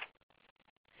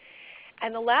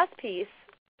 And the last piece,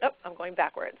 I'm going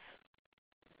backwards.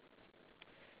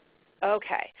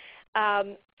 Okay.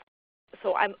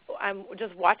 So I'm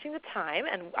just watching the time,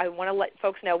 and I want to let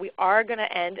folks know we are going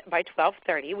to end by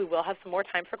 12:30. We will have some more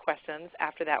time for questions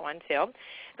after that one too.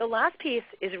 The last piece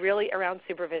is really around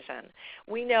supervision.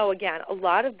 We know, again, a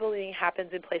lot of bullying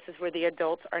happens in places where the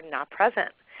adults are not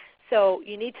present. So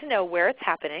you need to know where it's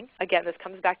happening. Again, this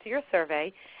comes back to your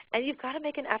survey. And you've got to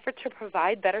make an effort to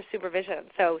provide better supervision.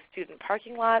 So student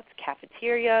parking lots,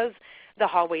 cafeterias, the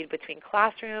hallway between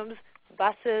classrooms,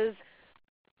 buses,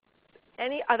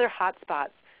 any other hot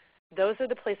spots. Those are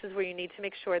the places where you need to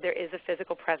make sure there is a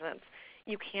physical presence.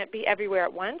 You can't be everywhere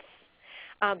at once,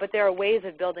 but there are ways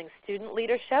of building student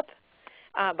leadership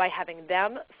by having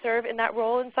them serve in that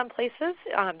role in some places,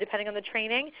 depending on the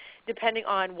training. Depending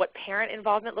on what parent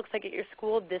involvement looks like at your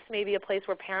school, this may be a place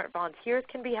where parent volunteers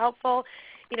can be helpful.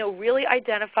 Really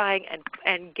identifying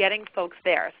and getting folks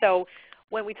there. So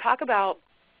when we talk about,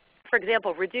 for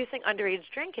example, reducing underage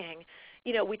drinking,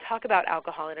 we talk about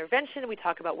alcohol intervention. We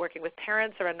talk about working with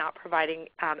parents around not providing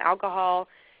alcohol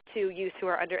to youth who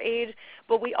are underage.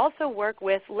 But we also work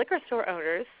with liquor store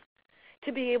owners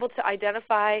to be able to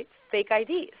identify fake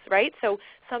IDs, right? So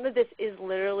some of this is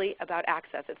literally about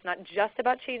access. It's not just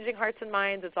about changing hearts and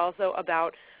minds. It's also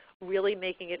about really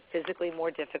making it physically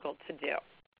more difficult to do.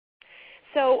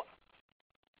 So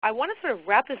I want to sort of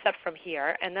wrap this up from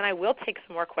here, and then I will take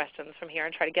some more questions from here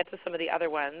and try to get to some of the other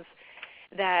ones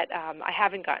that I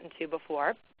haven't gotten to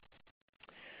before.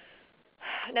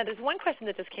 Now, there's one question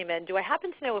that just came in. Do I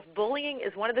happen to know if bullying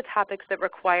is one of the topics that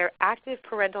require active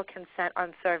parental consent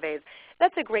on surveys?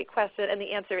 That's a great question, and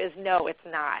the answer is no, it's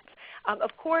not.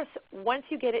 Of course, once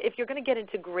you get it, if you're going to get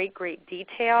into great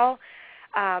detail,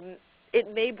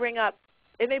 it may bring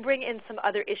in some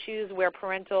other issues where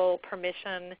parental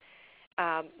permission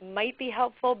might be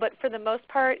helpful, but for the most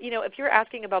part, if you're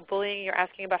asking about bullying, you're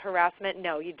asking about harassment,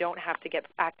 no, you don't have to get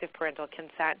active parental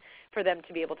consent for them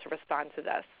to be able to respond to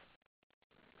this.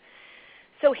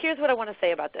 So here's what I want to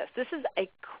say about this. This is a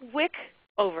quick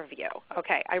overview.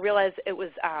 Okay, I realize it was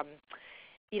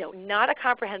not a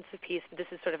comprehensive piece, but this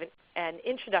is sort of an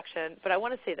introduction, but I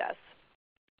want to say this.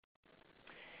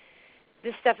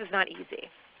 This stuff is not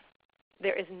easy.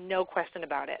 There is no question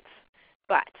about it,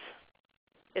 but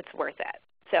it's worth it.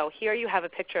 So here you have a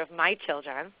picture of my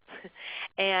children,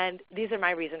 and these are my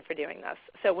reasons for doing this.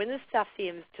 So when this stuff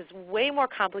seems just way more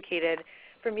complicated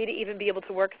for me to even be able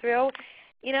to work through,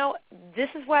 this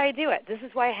is why I do it. This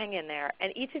is why I hang in there.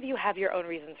 And each of you have your own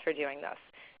reasons for doing this.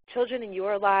 Children in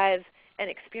your lives, an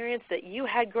experience that you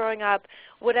had growing up,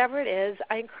 whatever it is,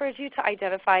 I encourage you to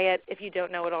identify it if you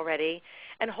don't know it already,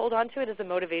 and hold on to it as a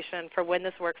motivation for when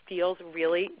this work feels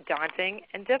really daunting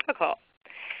and difficult.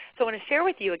 So I want to share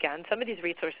with you again some of these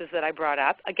resources that I brought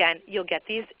up. Again, you'll get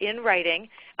these in writing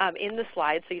in the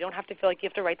slides, so you don't have to feel like you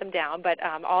have to write them down, but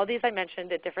all these I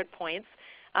mentioned at different points.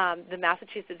 The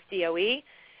Massachusetts DOE,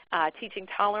 Teaching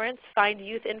Tolerance, Find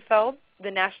Youth Info,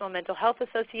 the National Mental Health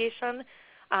Association,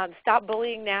 Stop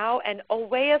Bullying Now, and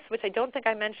OWAIS, which I don't think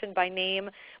I mentioned by name,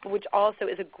 but which also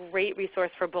is a great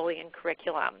resource for bullying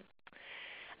curriculum.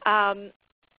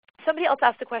 Somebody else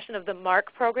asked a question of the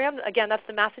MARC program. Again, that's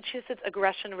the Massachusetts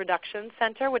Aggression Reduction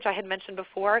Center, which I had mentioned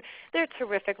before. They're a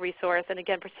terrific resource, and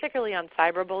again, particularly on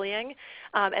cyberbullying.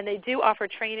 And they do offer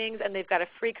trainings, and they've got a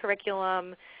free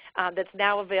curriculum that's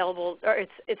now available, or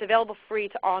it's available free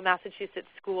to all Massachusetts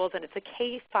schools, and it's a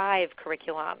K-5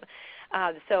 curriculum.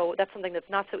 So that's something that's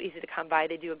not so easy to come by.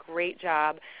 They do a great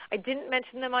job. I didn't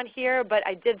mention them on here, but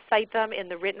I did cite them in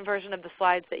the written version of the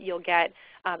slides that you'll get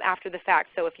after the fact.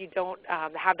 So if you don't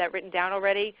have that written down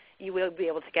already, you will be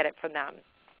able to get it from them.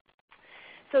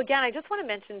 So again, I just want to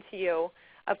mention to you,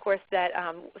 of course, that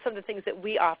some of the things that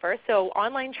we offer. So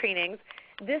online trainings.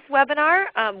 This webinar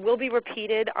will be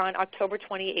repeated on October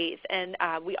 28th, and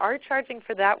we are charging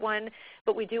for that one,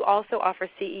 but we do also offer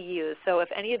CEUs. So if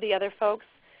any of the other folks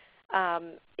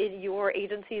in your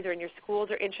agencies or in your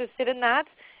schools are interested in that,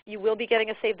 you will be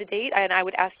getting a save the date, and I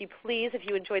would ask you please, if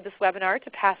you enjoyed this webinar, to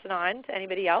pass it on to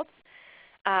anybody else.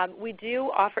 We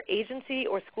do offer agency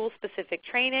or school-specific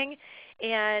training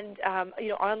and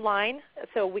online,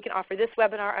 so we can offer this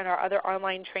webinar and our other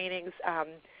online trainings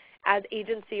as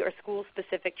agency or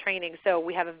school-specific training. So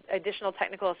we have additional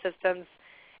technical assistance.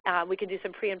 We can do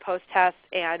some pre and post tests,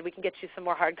 and we can get you some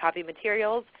more hard copy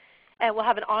materials. And we'll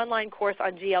have an online course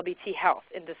on GLBT health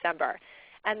in December.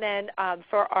 And then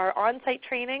for our on-site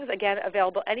trainings, again,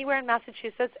 available anywhere in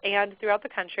Massachusetts and throughout the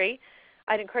country,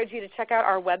 I'd encourage you to check out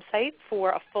our website for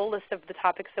a full list of the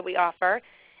topics that we offer,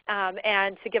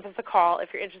 and to give us a call if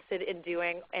you're interested in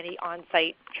doing any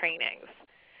on-site trainings.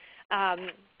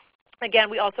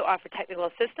 Again, we also offer technical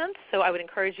assistance, so I would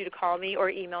encourage you to call me or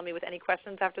email me with any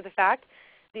questions after the fact.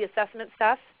 The assessment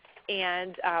stuff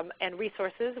and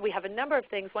resources. We have a number of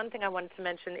things. One thing I wanted to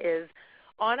mention is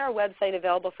on our website,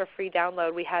 available for free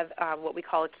download, we have what we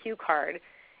call a cue card.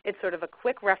 It's sort of a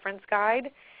quick reference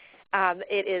guide.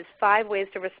 It is 5 ways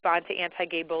to respond to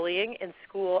anti-gay bullying in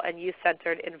school and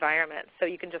youth-centered environments. So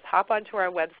you can just hop onto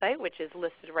our website, which is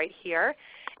listed right here,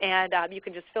 and you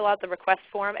can just fill out the request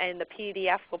form, and the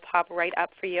PDF will pop right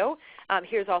up for you.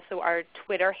 Here's also our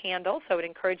Twitter handle, so I would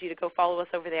encourage you to go follow us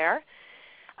over there.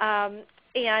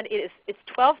 And it's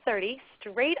 12:30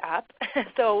 straight up.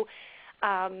 So,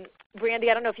 Brandy,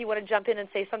 I don't know if you want to jump in and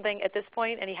say something at this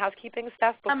point, any housekeeping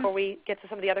stuff before we get to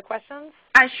some of the other questions?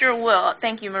 I sure will.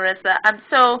 Thank you, Marissa.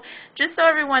 So just so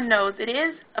everyone knows, it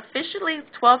is officially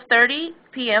 12:30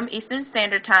 p.m. Eastern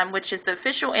Standard Time, which is the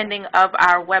official ending of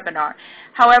our webinar.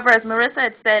 However, as Marissa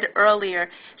had said earlier,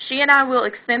 she and I will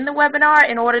extend the webinar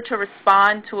in order to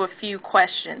respond to a few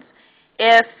questions.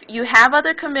 If you have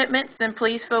other commitments, then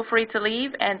please feel free to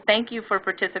leave, and thank you for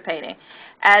participating.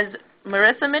 As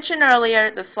Marissa mentioned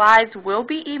earlier, the slides will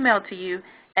be emailed to you,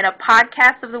 and a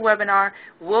podcast of the webinar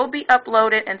will be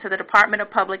uploaded into the Department of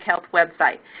Public Health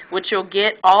website, which you'll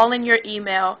get all in your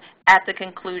email at the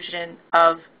conclusion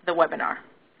of the webinar.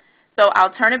 So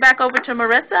I'll turn it back over to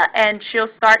Marisa, and she'll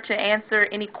start to answer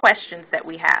any questions that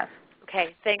we have.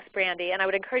 Okay, thanks, Brandy. And I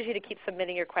would encourage you to keep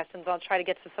submitting your questions. I'll try to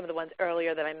get to some of the ones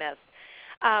earlier that I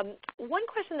missed. One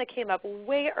question that came up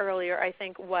way earlier, I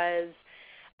think, was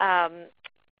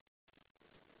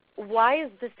why is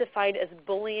this defined as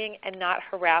bullying and not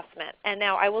harassment? And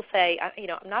now I will say, I'm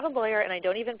not a lawyer and I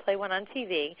don't even play one on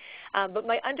TV, but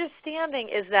my understanding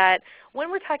is that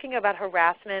when we're talking about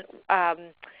harassment,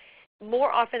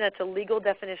 more often that's a legal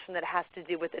definition that has to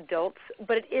do with adults,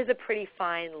 but it is a pretty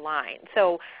fine line.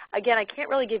 So again, I can't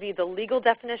really give you the legal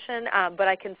definition, but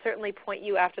I can certainly point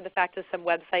you after the fact to some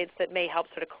websites that may help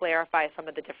sort of clarify some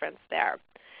of the difference there.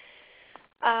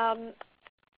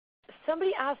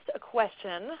 Somebody asked a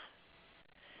question.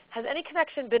 Has any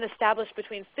connection been established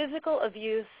between physical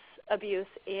abuse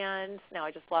and, now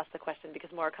I just lost the question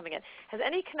because more are coming in. Has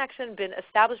any connection been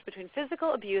established between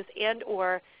physical abuse and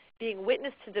or being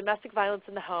witness to domestic violence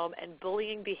in the home and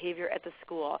bullying behavior at the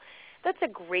school? That's a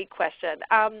great question.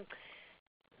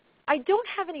 I don't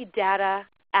have any data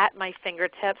at my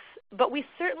fingertips, but we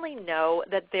certainly know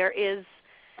that there is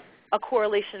a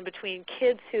correlation between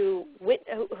kids who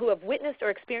have witnessed or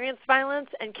experienced violence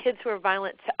and kids who are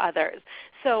violent to others.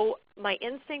 So my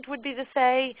instinct would be to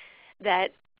say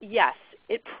that yes,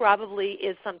 it probably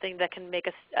is something that can make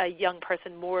a young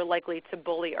person more likely to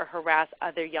bully or harass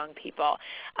other young people.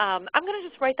 I'm going to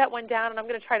just write that one down, and I'm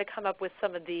going to try to come up with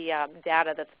some of the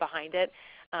data that's behind it,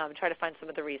 try to find some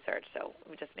of the research. So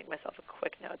let me just make myself a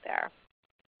quick note there.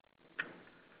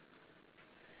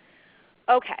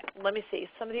 Okay, let me see.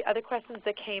 Some of the other questions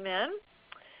that came in.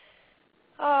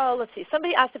 Oh, let's see.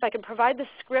 Somebody asked if I can provide the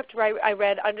script I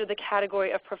read under the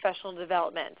category of professional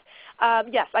development.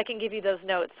 Yes, I can give you those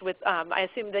notes. I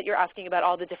assume that you're asking about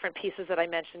all the different pieces that I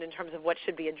mentioned in terms of what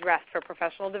should be addressed for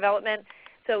professional development.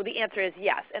 So the answer is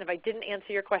yes. And if I didn't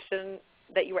answer your question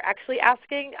that you were actually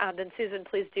asking, then Susan,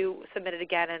 please do submit it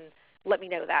again and let me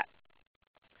know that.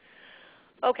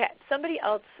 Okay, somebody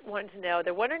else wanted to know,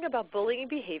 they're wondering about bullying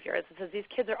behaviors. It says these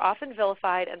kids are often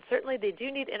vilified, and certainly they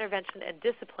do need intervention and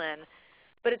discipline,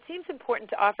 but it seems important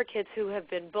to offer kids who have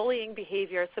been bullying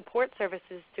behavior support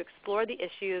services to explore the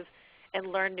issues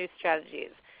and learn new strategies.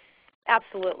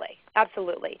 Absolutely,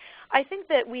 absolutely. I think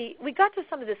that we got to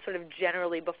some of this sort of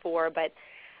generally before, but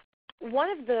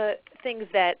one of the things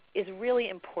that is really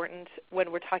important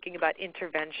when we're talking about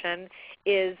intervention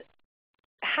is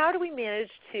how do we manage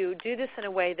to do this in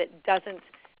a way that doesn't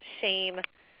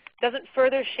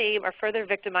further shame or further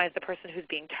victimize the person who's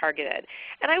being targeted?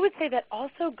 And I would say that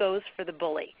also goes for the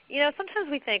bully. Sometimes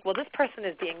we think, well, this person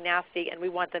is being nasty and we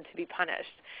want them to be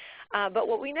punished. But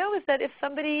what we know is that if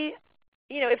somebody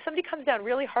comes down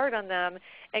really hard on them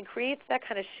and creates that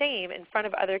kind of shame in front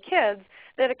of other kids,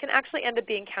 that it can actually end up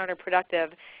being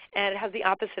counterproductive, and it has the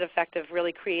opposite effect of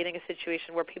really creating a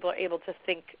situation where people are able to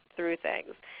think through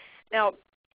things. Now,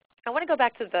 I want to go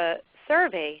back to the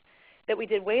survey that we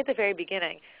did way at the very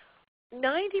beginning.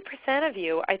 90% of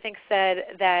you, I think,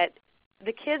 said that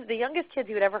the youngest kids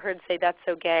you had ever heard say that's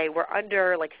so gay were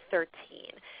under like 13.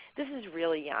 This is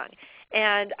really young.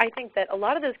 And I think that a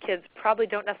lot of those kids probably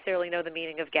don't necessarily know the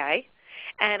meaning of gay.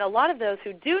 And a lot of those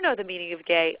who do know the meaning of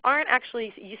gay aren't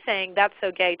actually saying that's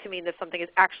so gay to mean that something is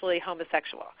actually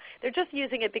homosexual. They're just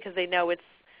using it because they know it's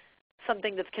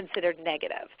something that's considered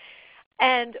negative.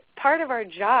 And part of our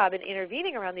job in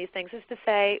intervening around these things is to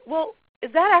say, well,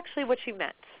 is that actually what you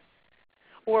meant?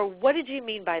 Or what did you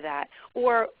mean by that?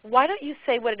 Or why don't you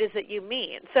say what it is that you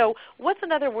mean? So what's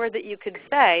another word that you could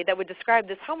say that would describe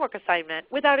this homework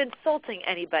assignment without insulting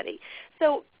anybody?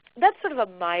 So that's sort of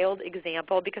a mild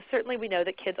example, because certainly we know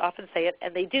that kids often say it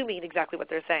and they do mean exactly what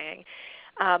they're saying.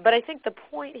 But I think the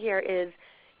point here is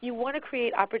you want to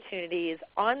create opportunities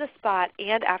on the spot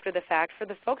and after the fact for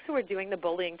the folks who are doing the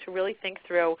bullying to really think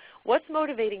through what's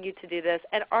motivating you to do this,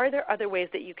 and are there other ways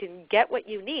that you can get what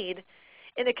you need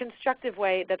in a constructive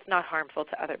way that's not harmful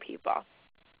to other people.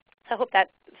 So I hope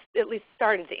that at least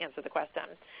started to answer the question.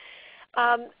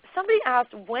 Somebody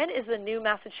asked, when is the new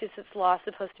Massachusetts law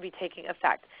supposed to be taking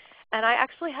effect? And I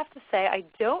actually have to say I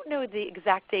don't know the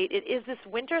exact date. It is this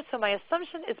winter, so my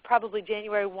assumption is probably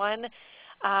January 1,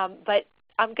 but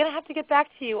I'm going to have to get back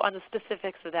to you on the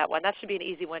specifics of that one. That should be an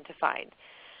easy one to find.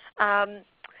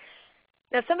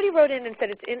 Now, somebody wrote in and said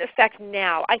it's in effect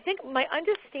now. I think my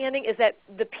understanding is that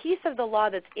the piece of the law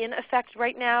that's in effect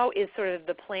right now is sort of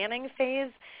the planning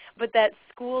phase, but that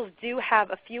schools do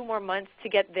have a few more months to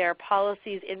get their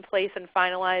policies in place and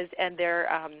finalized and their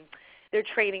their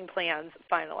training plans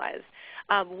finalized.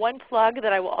 One plug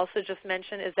that I will also just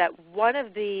mention is that one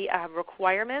of the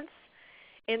requirements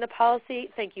in the policy,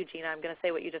 thank you Gina, I'm going to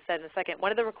say what you just said in a second.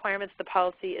 One of the requirements of the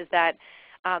policy is that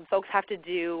folks have to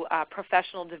do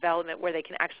professional development where they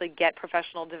can actually get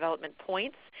professional development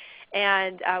points.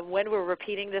 And when we're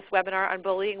repeating this webinar on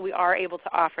bullying, we are able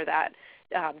to offer that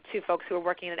to folks who are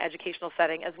working in an educational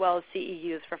setting, as well as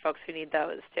CEUs for folks who need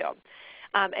those too.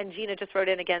 And Gina just wrote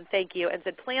in again, thank you, and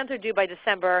said plans are due by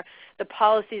December. The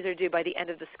policies are due by the end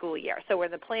of the school year. So we're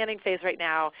in the planning phase right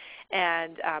now,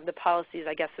 and the policies,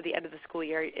 I guess, for the end of the school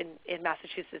year in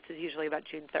Massachusetts is usually about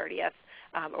June 30th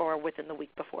or within the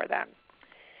week before then.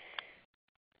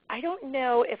 I don't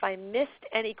know if I missed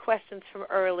any questions from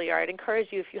earlier. I'd encourage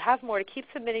you, if you have more, to keep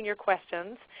submitting your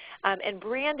questions. And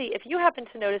Brandy, if you happen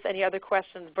to notice any other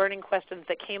questions, burning questions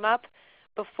that came up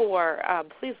before,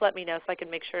 please let me know so I can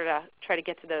make sure to try to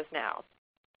get to those now.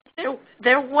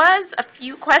 There was a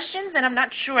few questions, and I'm not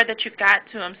sure that you got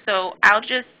to them, so I'll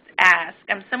just ask.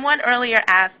 Someone earlier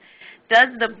asked, does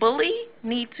the bully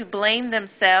need to blame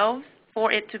themselves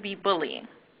for it to be bullying?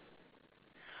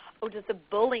 Oh, does the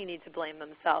bully need to blame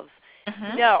themselves?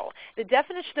 Mm-hmm. No. The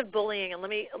definition of bullying, and let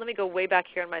me go way back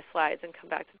here in my slides and come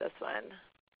back to this one.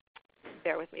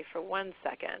 Bear with me for 1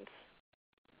 second.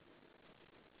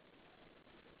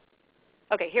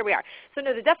 Okay, here we are. So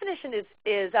no, the definition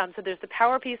is so there's the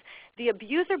power piece. The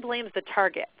abuser blames the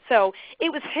target. So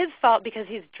it was his fault because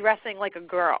he's dressing like a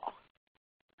girl.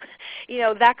 You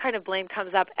know, that kind of blame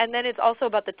comes up. And then it's also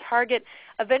about the target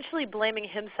eventually blaming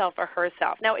himself or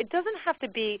herself. Now, it doesn't have to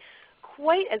be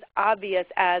quite as obvious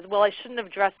as, well, I shouldn't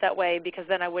have dressed that way because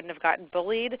then I wouldn't have gotten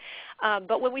bullied.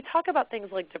 But when we talk about things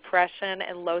like depression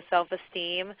and low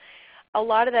self-esteem, a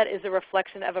lot of that is a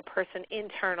reflection of a person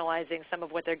internalizing some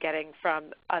of what they're getting from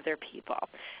other people.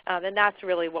 And that's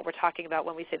really what we're talking about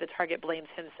when we say the target blames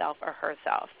himself or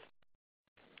herself.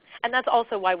 And that's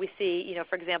also why we see, you know,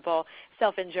 for example,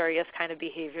 self-injurious kind of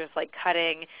behaviors like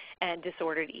cutting and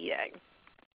disordered eating.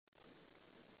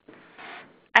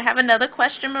 I have another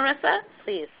question, Marisa.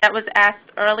 Please. That was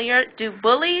asked earlier. Do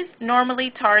bullies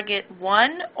normally target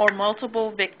one or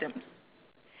multiple victims?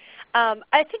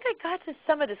 I think I got to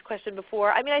some of this question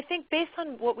before. I mean, I think based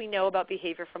on what we know about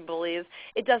behavior from bullies,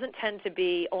 it doesn't tend to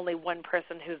be only one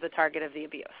person who's the target of the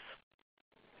abuse.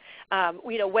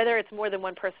 You know, whether it's more than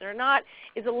one person or not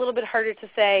is a little bit harder to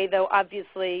say, though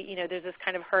obviously, you know, there's this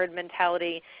kind of herd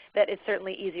mentality that it's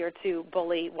certainly easier to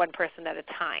bully one person at a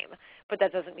time, but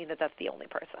that doesn't mean that that's the only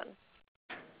person.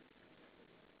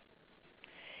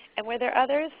 And were there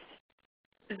others?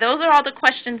 Those are all the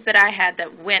questions that I had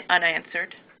that went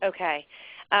unanswered. Okay.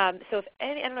 So if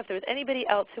I don't know if there was anybody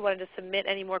else who wanted to submit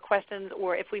any more questions,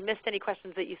 or if we missed any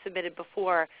questions that you submitted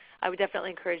before, I would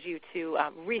definitely encourage you to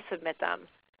resubmit them.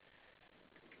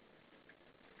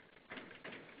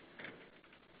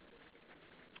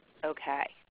 Okay.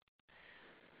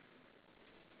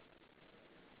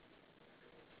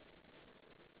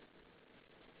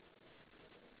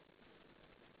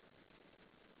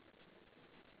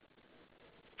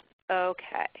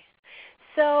 Okay.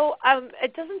 So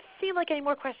it doesn't seem like any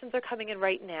more questions are coming in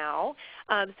right now.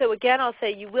 So again, I'll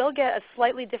say you will get a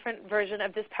slightly different version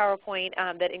of this PowerPoint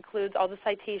that includes all the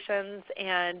citations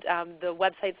and the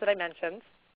websites that I mentioned.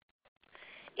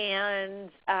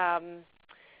 And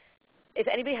if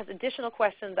anybody has additional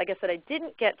questions, I guess, that I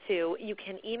didn't get to, you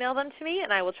can email them to me,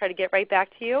 and I will try to get right back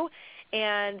to you.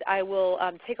 And I will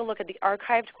take a look at the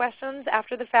archived questions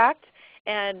after the fact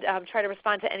and try to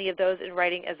respond to any of those in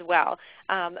writing as well.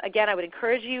 Again, I would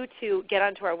encourage you to get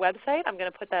onto our website. I'm going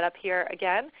to put that up here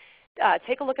again.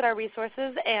 Take a look at our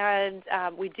resources, and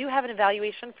we do have an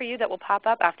evaluation for you that will pop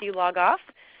up after you log off.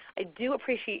 I do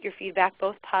appreciate your feedback,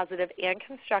 both positive and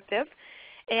constructive.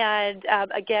 And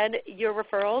again, your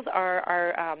referrals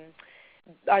are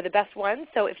the best ones.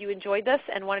 So if you enjoyed this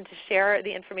and wanted to share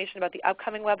the information about the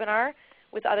upcoming webinar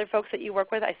with other folks that you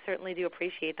work with, I certainly do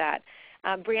appreciate that.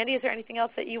 Brandy, is there anything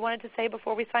else that you wanted to say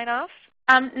before we sign off?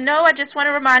 No, I just want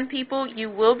to remind people you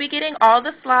will be getting all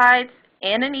the slides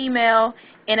in an email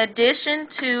in addition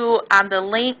to the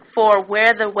link for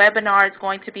where the webinar is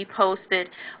going to be posted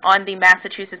on the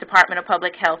Massachusetts Department of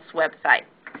Public Health's website.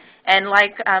 And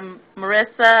like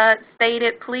Marisa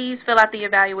stated, please fill out the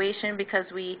evaluation because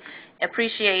we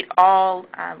appreciate all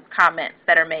comments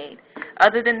that are made.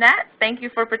 Other than that, thank you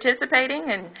for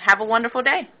participating and have a wonderful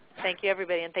day. Thank you,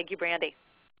 everybody, and thank you, Brandy.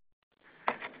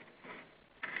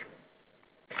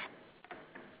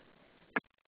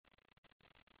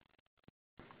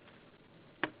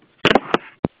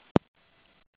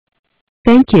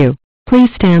 Thank you. Please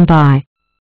stand by.